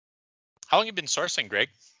 How long have you been sourcing, Greg?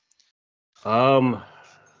 I've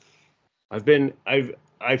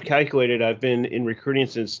calculated I've been in recruiting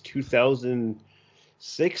since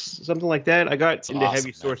 2006, something like that. I got into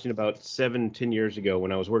heavy sourcing about 10 years ago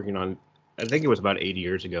when I was working on, I think it was about 80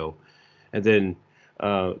 years ago. And then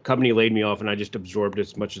company laid me off, and I just absorbed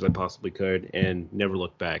as much as I possibly could and never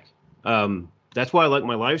looked back. That's why I like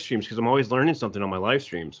my live streams, because I'm always learning something on my live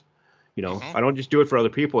streams. You know, I don't just do it for other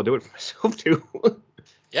people; I do it for myself too.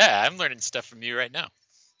 Yeah, I'm learning stuff from you right now.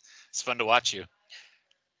 It's fun to watch you.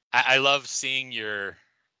 I love seeing your.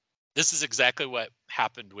 This is exactly what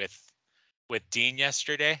happened with Dean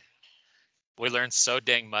yesterday. We learned so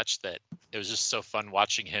dang much that it was just so fun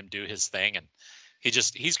watching him do his thing, and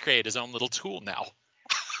he's created his own little tool now.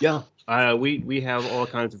 Yeah, we have all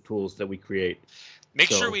kinds of tools that we create. Make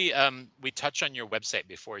sure we touch on your website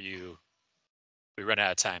before we run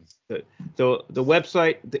out of time. The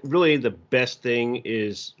website, really the best thing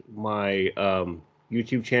is my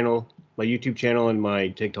YouTube channel, and my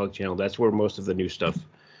TikTok channel. That's where most of the new stuff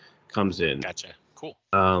comes in. Gotcha. Cool.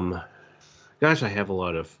 Gosh, I have a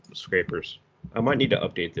lot of scrapers. I might need to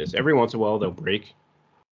update this. Every once in a while they'll break.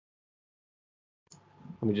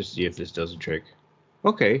 Let me just see if this does a trick.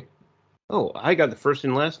 Okay. Oh, I got the first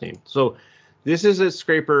and last name. So this is a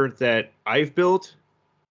scraper that I've built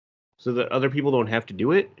so that other people don't have to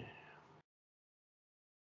do it.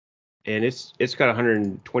 And it's got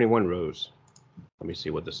 121 rows. Let me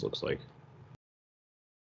see what this looks like.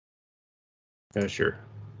 Yeah, sure.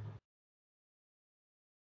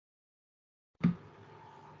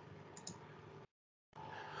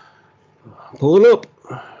 Pull it up.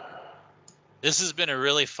 This has been a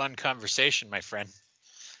really fun conversation, my friend.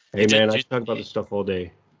 Hey, man, I talk about this stuff all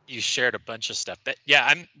day. You shared a bunch of stuff. But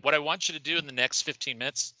yeah, what I want you to do in the next 15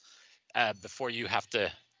 minutes before you have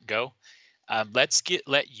to go,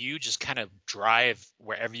 let you just kind of drive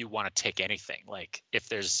wherever you want to take anything. Like if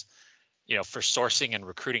there's, for sourcing and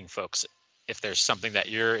recruiting folks, if there's something that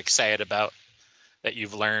you're excited about that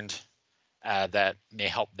you've learned that may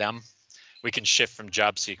help them, we can shift from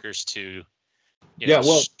job seekers to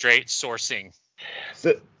straight sourcing.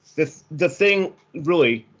 The thing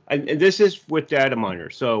really, and this is with data miner.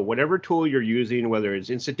 So whatever tool you're using, whether it's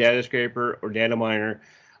Instant Data Scraper or Data Miner,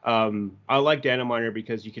 I like Data Miner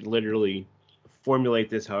because you can literally formulate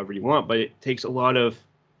this however you want, but it takes a lot of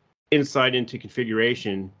insight into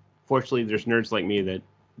configuration. Fortunately, there's nerds like me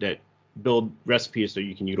that build recipes so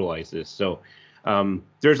you can utilize this. So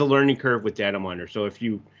there's a learning curve with Data Miner. So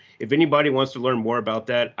if anybody wants to learn more about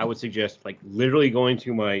that, I would suggest like literally going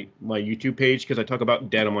to my YouTube page, because I talk about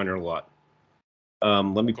Data Miner a lot.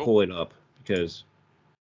 Let me pull it up, because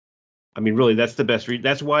I mean, really, that's the best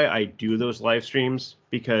that's why I do those live streams,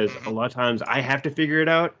 because a lot of times I have to figure it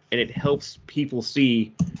out, and it helps people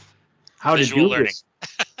see how Visual to do learning. this.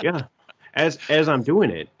 Yeah, as I'm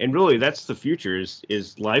doing it, and really, that's the future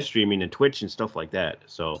is live streaming and Twitch and stuff like that.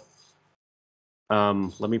 So,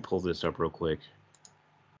 let me pull this up real quick.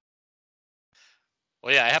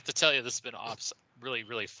 Well, yeah, I have to tell you, this has been really,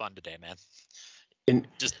 really fun today, man. And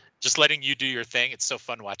just letting you do your thing. It's so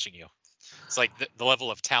fun watching you. It's like the level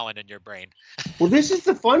of talent in your brain. Well, this is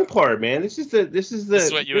the fun part, man. This is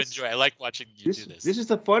what you enjoy. I like watching you do this. This is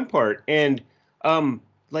the fun part. And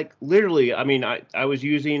like literally, I mean, I was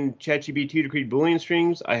using ChatGPT to create Boolean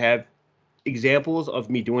strings. I have examples of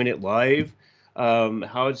me doing it live.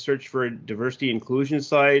 How to search for diversity inclusion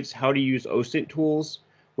sites, how to use OSINT tools,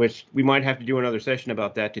 which we might have to do another session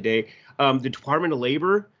about that today. The Department of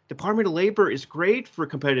Labor is great for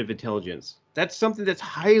competitive intelligence. That's something that's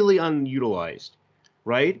highly unutilized,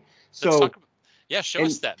 right? Show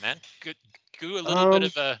us that, man. Do a little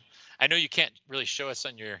bit of I know you can't really show us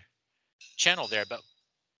on your channel there, but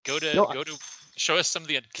go to show us some of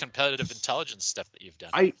the competitive intelligence stuff that you've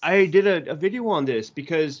done. I did a video on this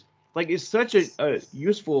because like it's such a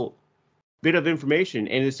useful bit of information,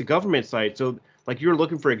 and it's a government site. So like you're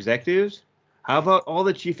looking for executives. How about all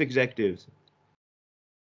the chief executives?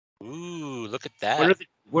 Ooh, look at that.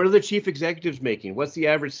 What are the chief executives making? What's the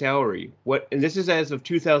average salary? And this is as of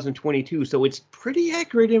 2022, so it's pretty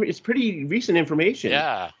accurate. It's pretty recent information.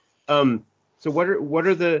 Yeah. So what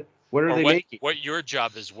are they making? What your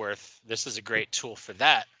job is worth? This is a great tool for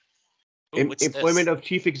that. Ooh, employment of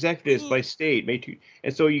chief executives by state,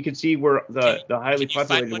 and so you can see where the highly populated. Can you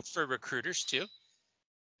find one for recruiters too?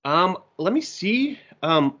 Let me see.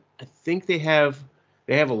 I think they have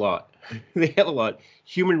a lot. They have a lot.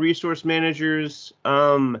 Human resource managers.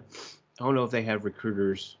 I don't know if they have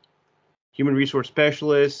recruiters. Human resource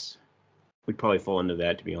specialists. We'd probably fall into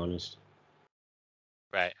that, to be honest.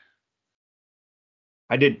 Right.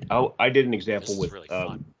 I did an example with. Really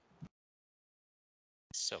fun.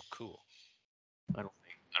 So cool. I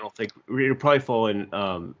don't think it'll probably fall in.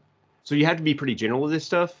 So you have to be pretty general with this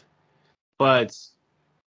stuff, but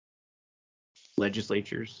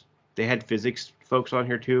legislatures. They had physics folks on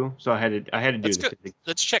here too, so I had to do this.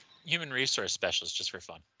 Let's check human resource specialists just for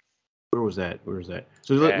fun. Where was that?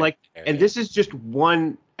 So There and it this is just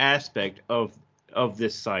one aspect of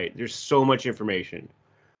this site. There's so much information.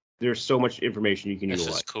 There's so much information you can This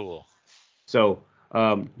utilize. is cool. So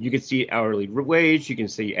you can see hourly wage, you can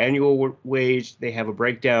see annual wage. They have a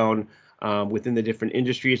breakdown within the different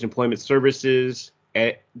industries, employment services,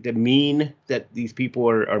 at the mean that these people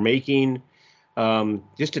are making.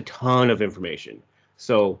 Just a ton of information.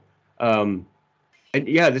 So, and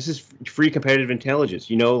yeah, this is free competitive intelligence.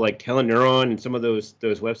 You know, like Talent Neuron and some of those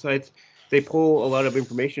websites, they pull a lot of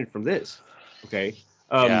information from this. Okay.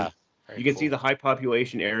 Yeah. Very You can cool. see the high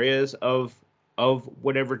population areas of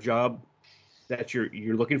whatever job that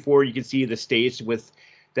you're looking for. You can see the states with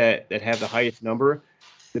that have the highest number,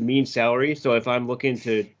 the mean salary. So if I'm looking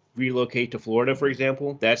to relocate to Florida, for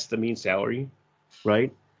example, that's the mean salary,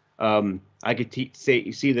 right? I could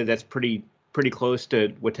see that that's pretty close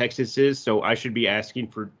to what Texas is. So I should be asking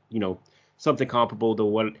for something comparable to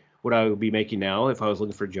what I would be making now if I was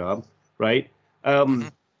looking for a job, right? Mm-hmm.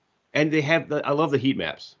 And they have I love the heat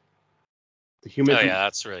maps. The human. Oh yeah,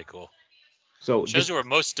 that's really cool. So Shows just you where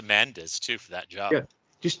most demand is too for that job. yeah,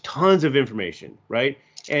 just tons of information, right?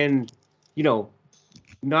 And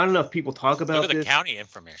not enough people talk Look about at the this. county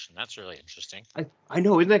information. That's really interesting. I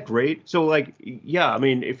know, isn't that great? So like, yeah, I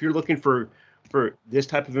mean, if you're looking for this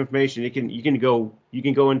type of information, you can go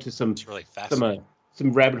into some It's really fascinating.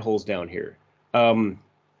 some rabbit holes down here.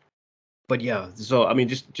 But yeah, so I mean,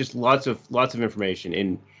 just lots of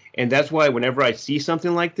information, and that's why whenever I see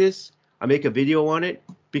something like this, I make a video on it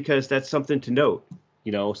because that's something to note,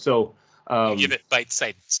 So You give it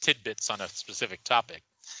bite-sized tidbits on a specific topic.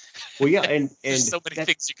 well, yeah, and There's so many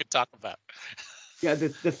things you could talk about. yeah, the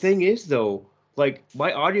thing is though, like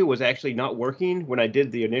my audio was actually not working when I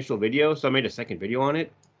did the initial video, so I made a second video on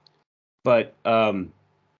it. But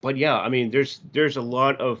yeah, I mean, there's a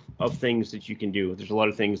lot of things that you can do. There's a lot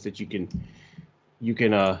of things that you can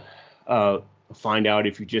find out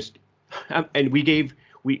if you just and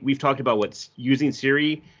we've talked about what's using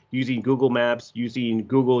Siri, using Google Maps, using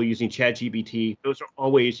Google, using ChatGPT. Those are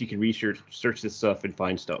all ways you can search this stuff and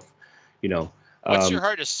find stuff. What's your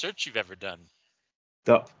hardest search you've ever done?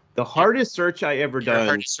 The hardest search I ever Your done.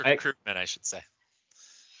 hardest recruitment, I should say.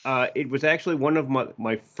 It was actually one of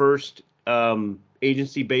my first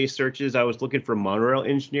agency-based searches. I was looking for a monorail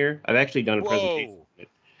engineer. I've actually done a presentation.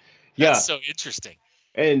 Yeah, that's so interesting.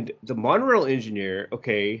 And the monorail engineer.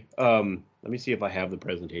 Okay, let me see if I have the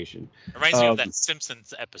presentation. Reminds me of that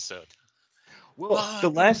Simpsons episode. Well, the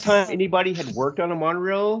last time anybody had worked on a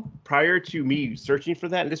monorail prior to me searching for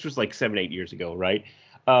that, and this was like 7-8 years ago, right?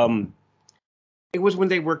 It was when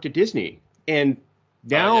they worked at Disney, and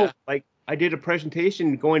now like I did a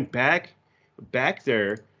presentation going back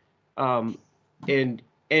there, and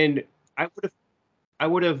I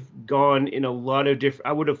would have gone in a lot of different.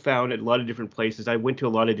 I would have found a lot of different places. I went to a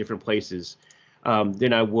lot of different places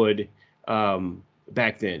than I would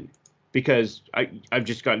back then, because I've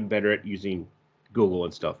just gotten better at using Google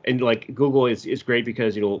and stuff. And like Google is great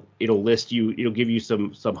because it'll list you. It'll give you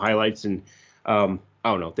some highlights, and I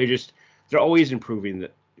don't know. They're always improving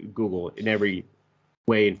Google in every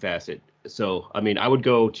way and facet. So, I mean, I would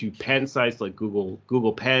go to pen sites like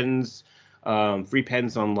Google Pens, free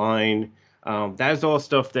pens online. That's all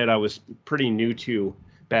stuff that I was pretty new to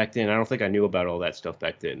back then. I don't think I knew about all that stuff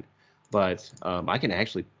back then, but I can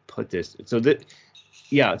actually put this.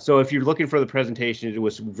 So if you're looking for the presentation, it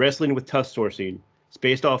was wrestling with tough sourcing. It's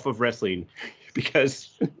based off of wrestling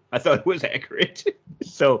because I thought it was accurate.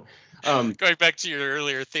 So, going back to your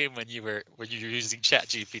earlier theme when you were using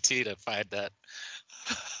ChatGPT to find that.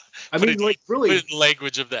 I mean, like really, put in the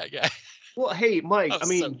language of that guy. Well, hey, Mike, I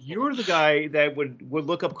mean, so cool. You're the guy that would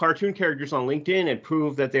look up cartoon characters on LinkedIn and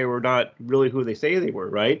prove that they were not really who they say they were,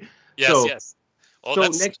 right? Yes. Well, so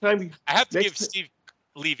next time, I have to give Steve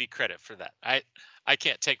Levy credit for that. I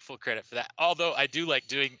can't take full credit for that. Although I like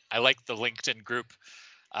the LinkedIn group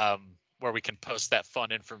where we can post that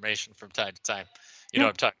fun information from time to time. You know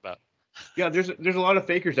what I'm talking about. Yeah, there's a lot of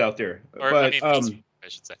fakers out there. I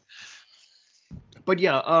should say. But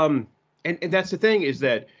yeah, and that's the thing is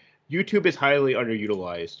that YouTube is highly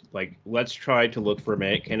underutilized. Like, let's try to look for a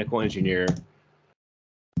mechanical engineer.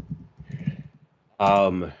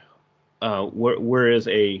 Where is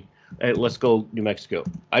let's go New Mexico.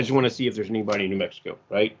 I just want to see if there's anybody in New Mexico,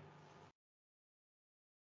 right?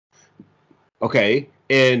 Okay,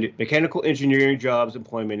 and mechanical engineering jobs,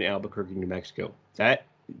 employment in Albuquerque, New Mexico.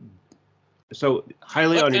 So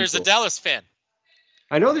highly underutilized. There's a Dallas fan.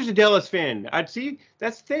 I know there's a Dallas fan. I'd see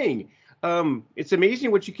that's the thing. It's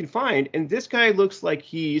amazing what you can find. And this guy looks like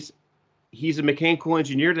he's a mechanical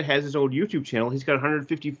engineer that has his own YouTube channel. He's got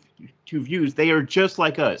 152 views. They are just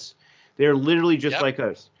like us. They're literally just Yep. like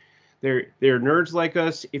us. They're nerds like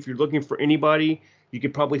us. If you're looking for anybody, you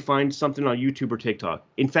could probably find something on YouTube or TikTok.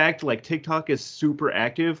 In fact, like TikTok is super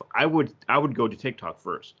active. I would go to TikTok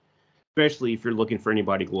first, especially if you're looking for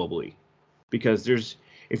anybody globally, because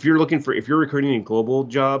if you're recruiting in global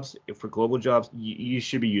jobs, you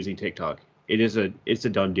should be using TikTok. It's a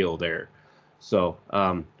done deal there. So,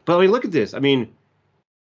 but I mean, look at this. I mean,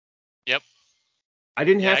 Yep. I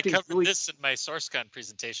didn't Yeah, have I to covered really. this in my SourceCon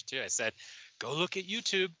presentation too. I said, go look at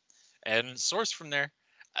YouTube and source from there.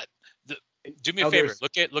 Uh, the, do me a Now favor. there's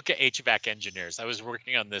Look at HVAC engineers. I was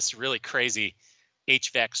working on this really crazy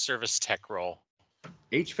HVAC service tech role, and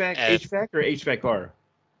HVAC or HVACR.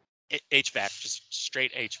 HVAC, just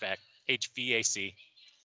straight HVAC, HVAC.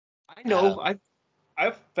 I Uh, know.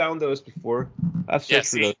 I've found those before. I've yeah, searched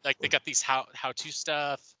for those see, like they before. got these how to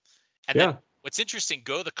stuff, and then Yeah. what's interesting,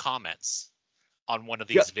 go to the comments on one of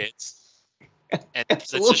Yeah. these vids, and let's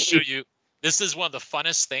just show Absolutely. you. This is one of the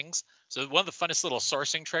funnest things. So one of the funnest little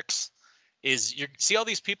sourcing tricks is you see all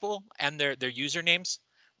these people and their usernames.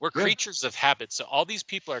 We're Yeah. creatures of habit, so all these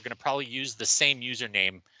people are going to probably use the same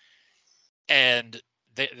username, and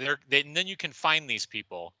and then you can find these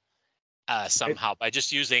people It, somehow by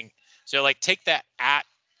just using. So like take that at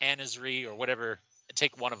Anasri or whatever,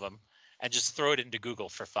 take one of them and just throw it into Google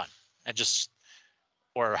for fun, and just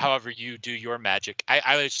or however you do your magic. I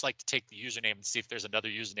just like to take the username and see if there's another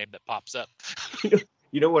username that pops up.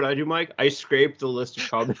 you know what I do, Mike? I scrape the list of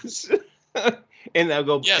comments, and I'll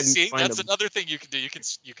go Yeah, and see, find that's them. another thing you can do. You can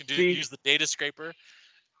do See, use the data scraper. yeah,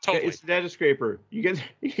 Totally. it's the data scraper. You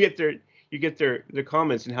get their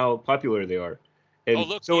comments and how popular they are, Oh, and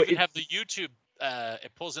look, you so even it. have the YouTube.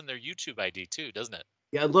 It pulls in their YouTube ID too, doesn't it?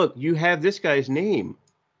 Yeah, look, you have this guy's name,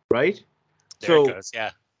 right? There it So goes.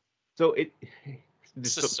 Yeah, so it.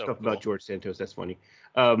 This this is so stuff about cool. George Santos. That's funny.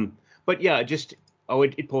 But yeah, just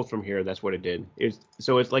it pulled from here. That's what it did. It's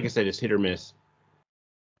like I said, it's hit or miss.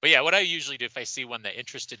 But yeah, what I usually do if I see one that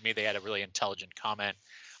interested me, they had a really intelligent comment.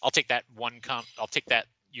 I'll take that I'll take that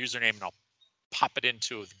username and I'll pop it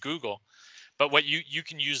into Google. But what you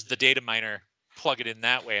can use the data miner, plug it in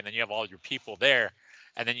that way, and then you have all your people there,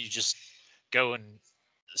 and then you just go and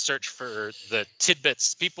search for the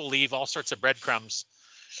tidbits. People leave all sorts of breadcrumbs.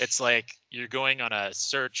 It's like you're going on a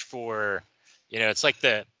search for, it's like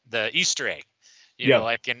the Easter egg, Yeah.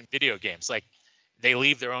 like in video games. Like they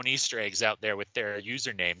leave their own Easter eggs out there with their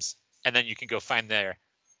usernames, and then you can go find their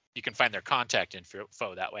contact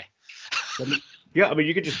info that way. Yeah, I mean,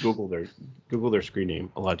 you could just Google their screen name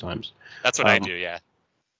a lot of times. That's what I do. Yeah.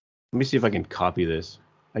 Let me see if I can copy this.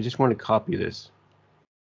 I just want to copy this.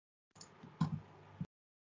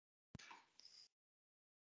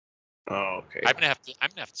 Oh, okay. I'm gonna have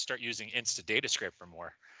to start using Insta Data Scraper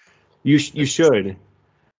more. You should.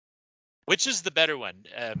 Which is the better one?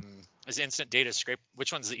 Is Instant Data Scraper?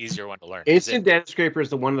 Which one's the easier one to learn? Instant Data Scraper is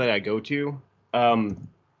the one that I go to.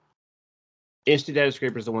 Instant Data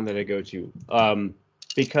Scraper is the one that I go to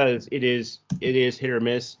because it is hit or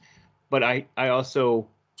miss. But I also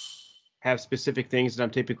have specific things that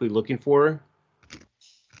I'm typically looking for.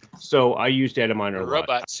 So I use data miner a lot.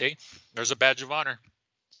 Robot, see? There's a badge of honor.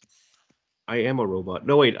 I am a robot.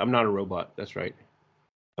 No, wait, I'm not a robot. That's right.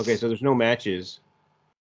 Okay, so there's no matches,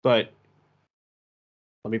 but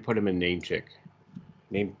let me put him in name check.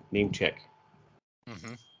 Name check.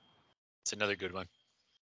 Mm-hmm. It's another good one.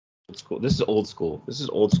 Old school. This is old school. This is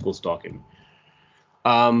old school stalking.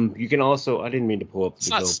 You can also. I didn't mean to pull up. It's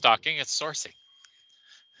not stalking. It's sourcing.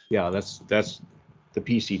 Yeah, that's the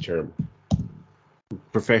PC term.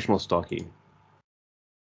 Professional stalking.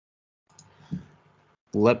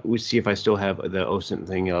 Let me see if I still have the OSINT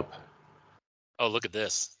thing up. Oh, look at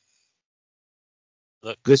this.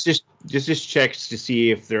 Look. This just checks to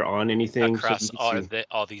see if they're on anything. Across So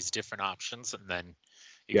all these different options, and then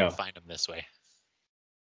you Yeah. can find them this way.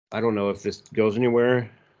 I don't know if this goes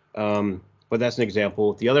anywhere, but that's an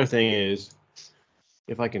example. The other thing is,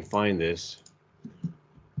 if I can find this,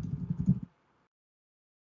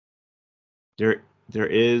 there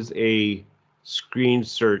is a screen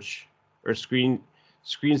search or screen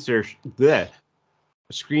search, bleh,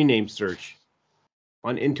 a screen name search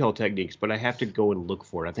on Intel Techniques, but I have to go and look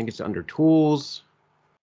for it. I think it's under Tools.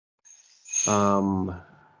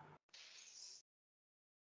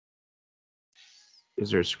 Is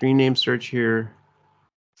there a screen name search here?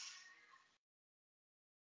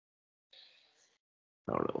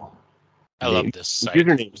 I don't know. I love this site.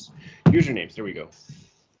 Usernames. There we go.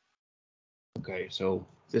 Okay, so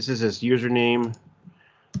this is his username.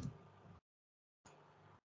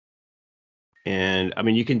 And I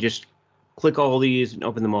mean, you can just click all these and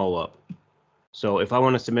open them all up. So if I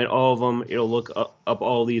want to submit all of them, it'll look up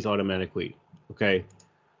all these automatically. Okay.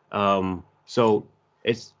 So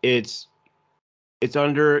it's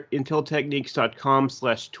under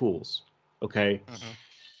inteltechniques.com/tools. Okay. Mm-hmm.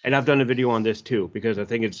 And I've done a video on this too because I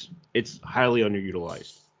think it's highly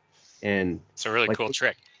underutilized. And it's a really like, cool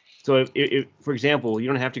trick. So if, for example, you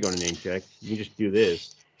don't have to go to Namecheck, you can just do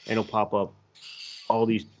this, and it'll pop up all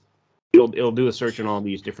these. It'll do a search on all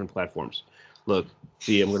these different platforms. Look,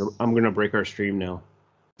 see, I'm gonna break our stream now.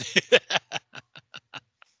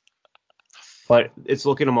 But it's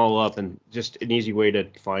looking them all up, and just an easy way to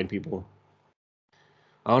find people.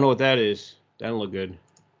 I don't know what that is. That don't look good.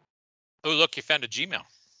 Oh, look, you found a Gmail.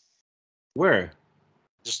 Where?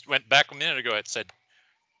 Just went back a minute ago. It said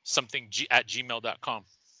something at gmail.com.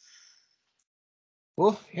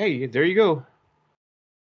 Well, hey, there you go.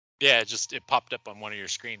 Yeah, it popped up on one of your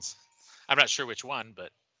screens. I'm not sure which one,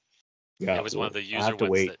 but yeah, it was one of the user have to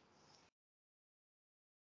ones wait. that.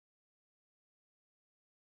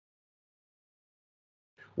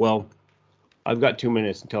 Well, I've got 2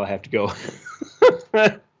 minutes until I have to go.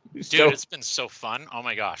 Dude, it's been so fun. Oh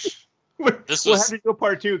my gosh. We'll have to do a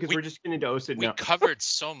part 2 because we're just getting into OSINT now. We covered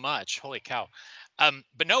so much. Holy cow.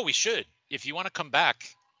 But no, we should. If you want to come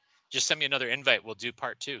back, just send me another invite. We'll do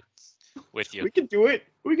part 2 with you. We can do it.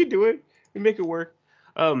 We make it work.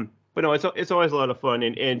 But no, it's always a lot of fun.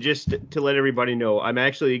 And just to let everybody know, I'm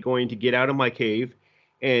actually going to get out of my cave,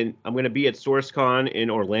 and I'm going to be at SourceCon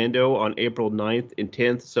in Orlando on April 9th and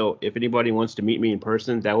 10th. So if anybody wants to meet me in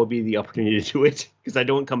person, that would be the opportunity to do it because I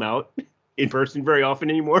don't come out in person very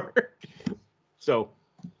often anymore. So.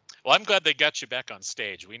 Well, I'm glad they got you back on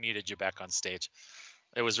stage. We needed you back on stage.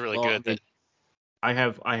 It was really good. I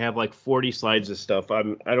have like 40 slides of stuff. I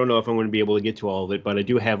don't know if I'm going to be able to get to all of it, but I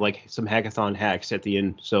do have like some hackathon hacks at the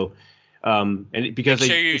end. So, and because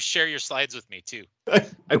you share your slides with me too.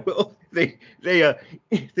 I will. They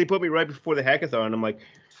put me right before the hackathon. I'm like,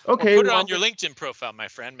 okay. Well, put it on your LinkedIn profile, my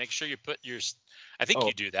friend. Make sure you put yours. I think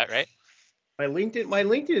you do that, right? My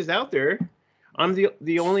LinkedIn is out there. I'm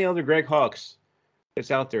the only other Greg Hawks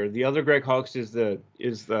that's out there. The other Greg Hawks is the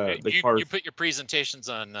you put your presentations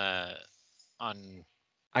on LinkedIn,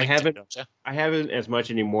 I haven't as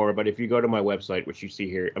much anymore, but if you go to my website, which you see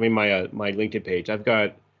here, I mean my LinkedIn page, I've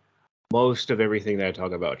got most of everything that I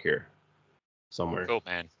talk about here somewhere. Cool,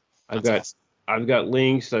 man. I've got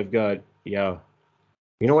links. I've got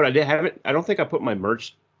You know what? I don't think I put my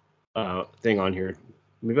merch thing on here.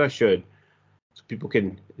 Maybe I should. So people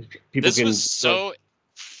can. This was so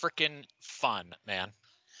freaking fun, man.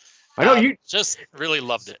 I know you just really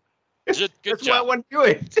loved it. Good That's job. why I want to do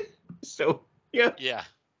it. So yeah. Yeah.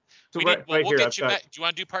 So we'll get you back. Do you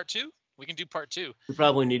want to do part 2? We can do part 2. We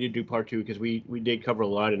probably need to do part 2 because we did cover a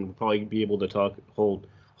lot and we'll probably be able to talk whole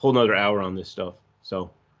another hour on this stuff.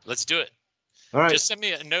 So let's do it. All right. Just send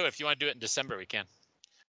me a note if you want to do it in December. We can.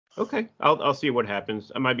 Okay. I'll see what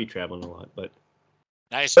happens. I might be traveling a lot, but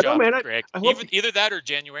nice job, man, Greg. Either that or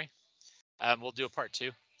January. We'll do a part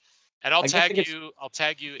 2, and I'll tag you. I'll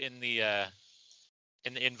tag you in the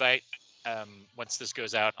invite. Once this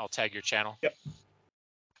goes out, I'll tag your channel. Yep.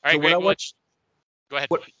 All right, Greg. Go ahead.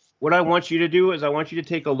 What I want you to do is I want you to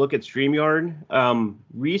take a look at StreamYard.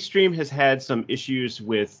 Restream has had some issues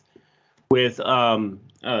with some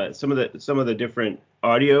of the different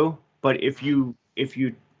audio, but if you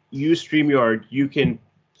use StreamYard, you can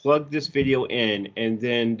plug this video in and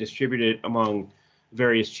then distribute it among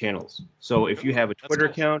various channels. So if you have a Twitter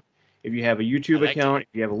account, if you have a YouTube account, if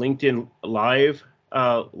you have a LinkedIn Live,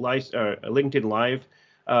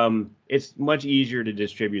 it's much easier to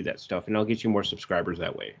distribute that stuff, and I'll get you more subscribers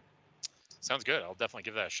that way. Sounds good. I'll definitely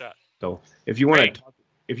give that a shot. So if you want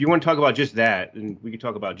to talk about just that, then we can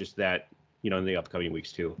talk about just that, in the upcoming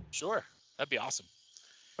weeks too. Sure, that'd be awesome.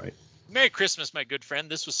 All right. Merry Christmas, my good friend.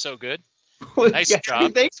 This was so good. Well, nice job.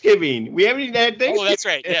 Happy Thanksgiving. We haven't even had Thanksgiving. Oh, that's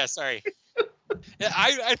right. Yeah, sorry. Yeah,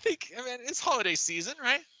 I think it's holiday season,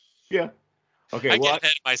 right? Yeah. Okay. I get ahead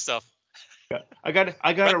of myself. Yeah, I got to run.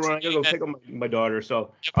 I got to go pick up my daughter.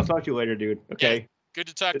 So I'll talk to you later, dude. Okay. Yeah, good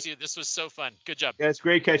to talk to you. This was so fun. Good job. Yeah, it's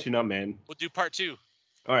great catching up, man. We'll do part 2.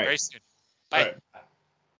 All right. Very soon. Bye.